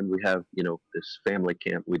 Marion, we have, you know, this family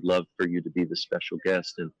camp. We'd love for you to be the special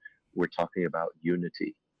guest. And we're talking about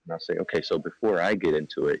unity. And I'll say, okay, so before I get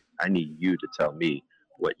into it, I need you to tell me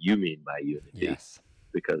what you mean by unity. Yes.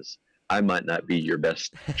 Because I might not be your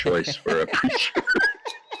best choice for a preacher.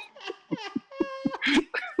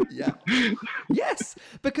 Yes,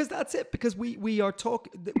 because that's it. Because we are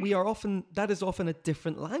often, that is often a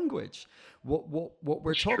different language. What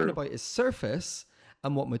we're talking about is surface,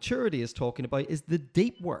 and what maturity is talking about is the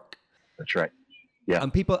deep work. That's right. Yeah.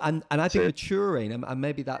 And people, and I think maturing, and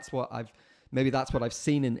maybe that's what I've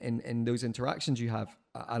seen in those interactions you have,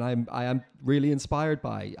 and I am really inspired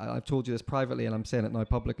by. I've told you this privately, and I'm saying it now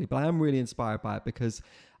publicly, but I am really inspired by it because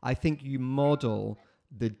I think you model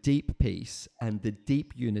the deep peace and the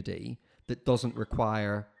deep unity that doesn't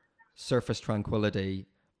require surface tranquility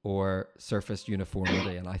or surface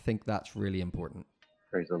uniformity, and I think that's really important.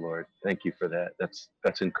 Praise the Lord. Thank you for that.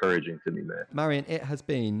 That's encouraging to me, man. Marion, it has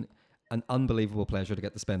been an unbelievable pleasure to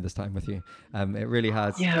get to spend this time with you. It really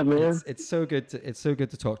has. Yeah, man. It's so good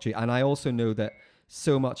to talk to you. And I also know that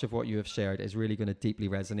so much of what you have shared is really going to deeply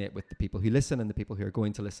resonate with the people who listen and the people who are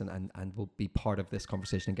going to listen and will be part of this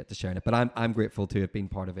conversation and get to share it. But I'm grateful to have been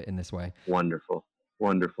part of it in this way. Wonderful.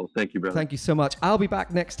 Thank you, brother. Thank you so much. I'll be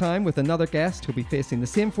back next time with another guest who'll be facing the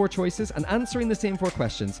same 4 choices and answering the same 4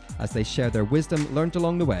 questions as they share their wisdom learned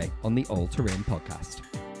along the way on the All Terrain podcast.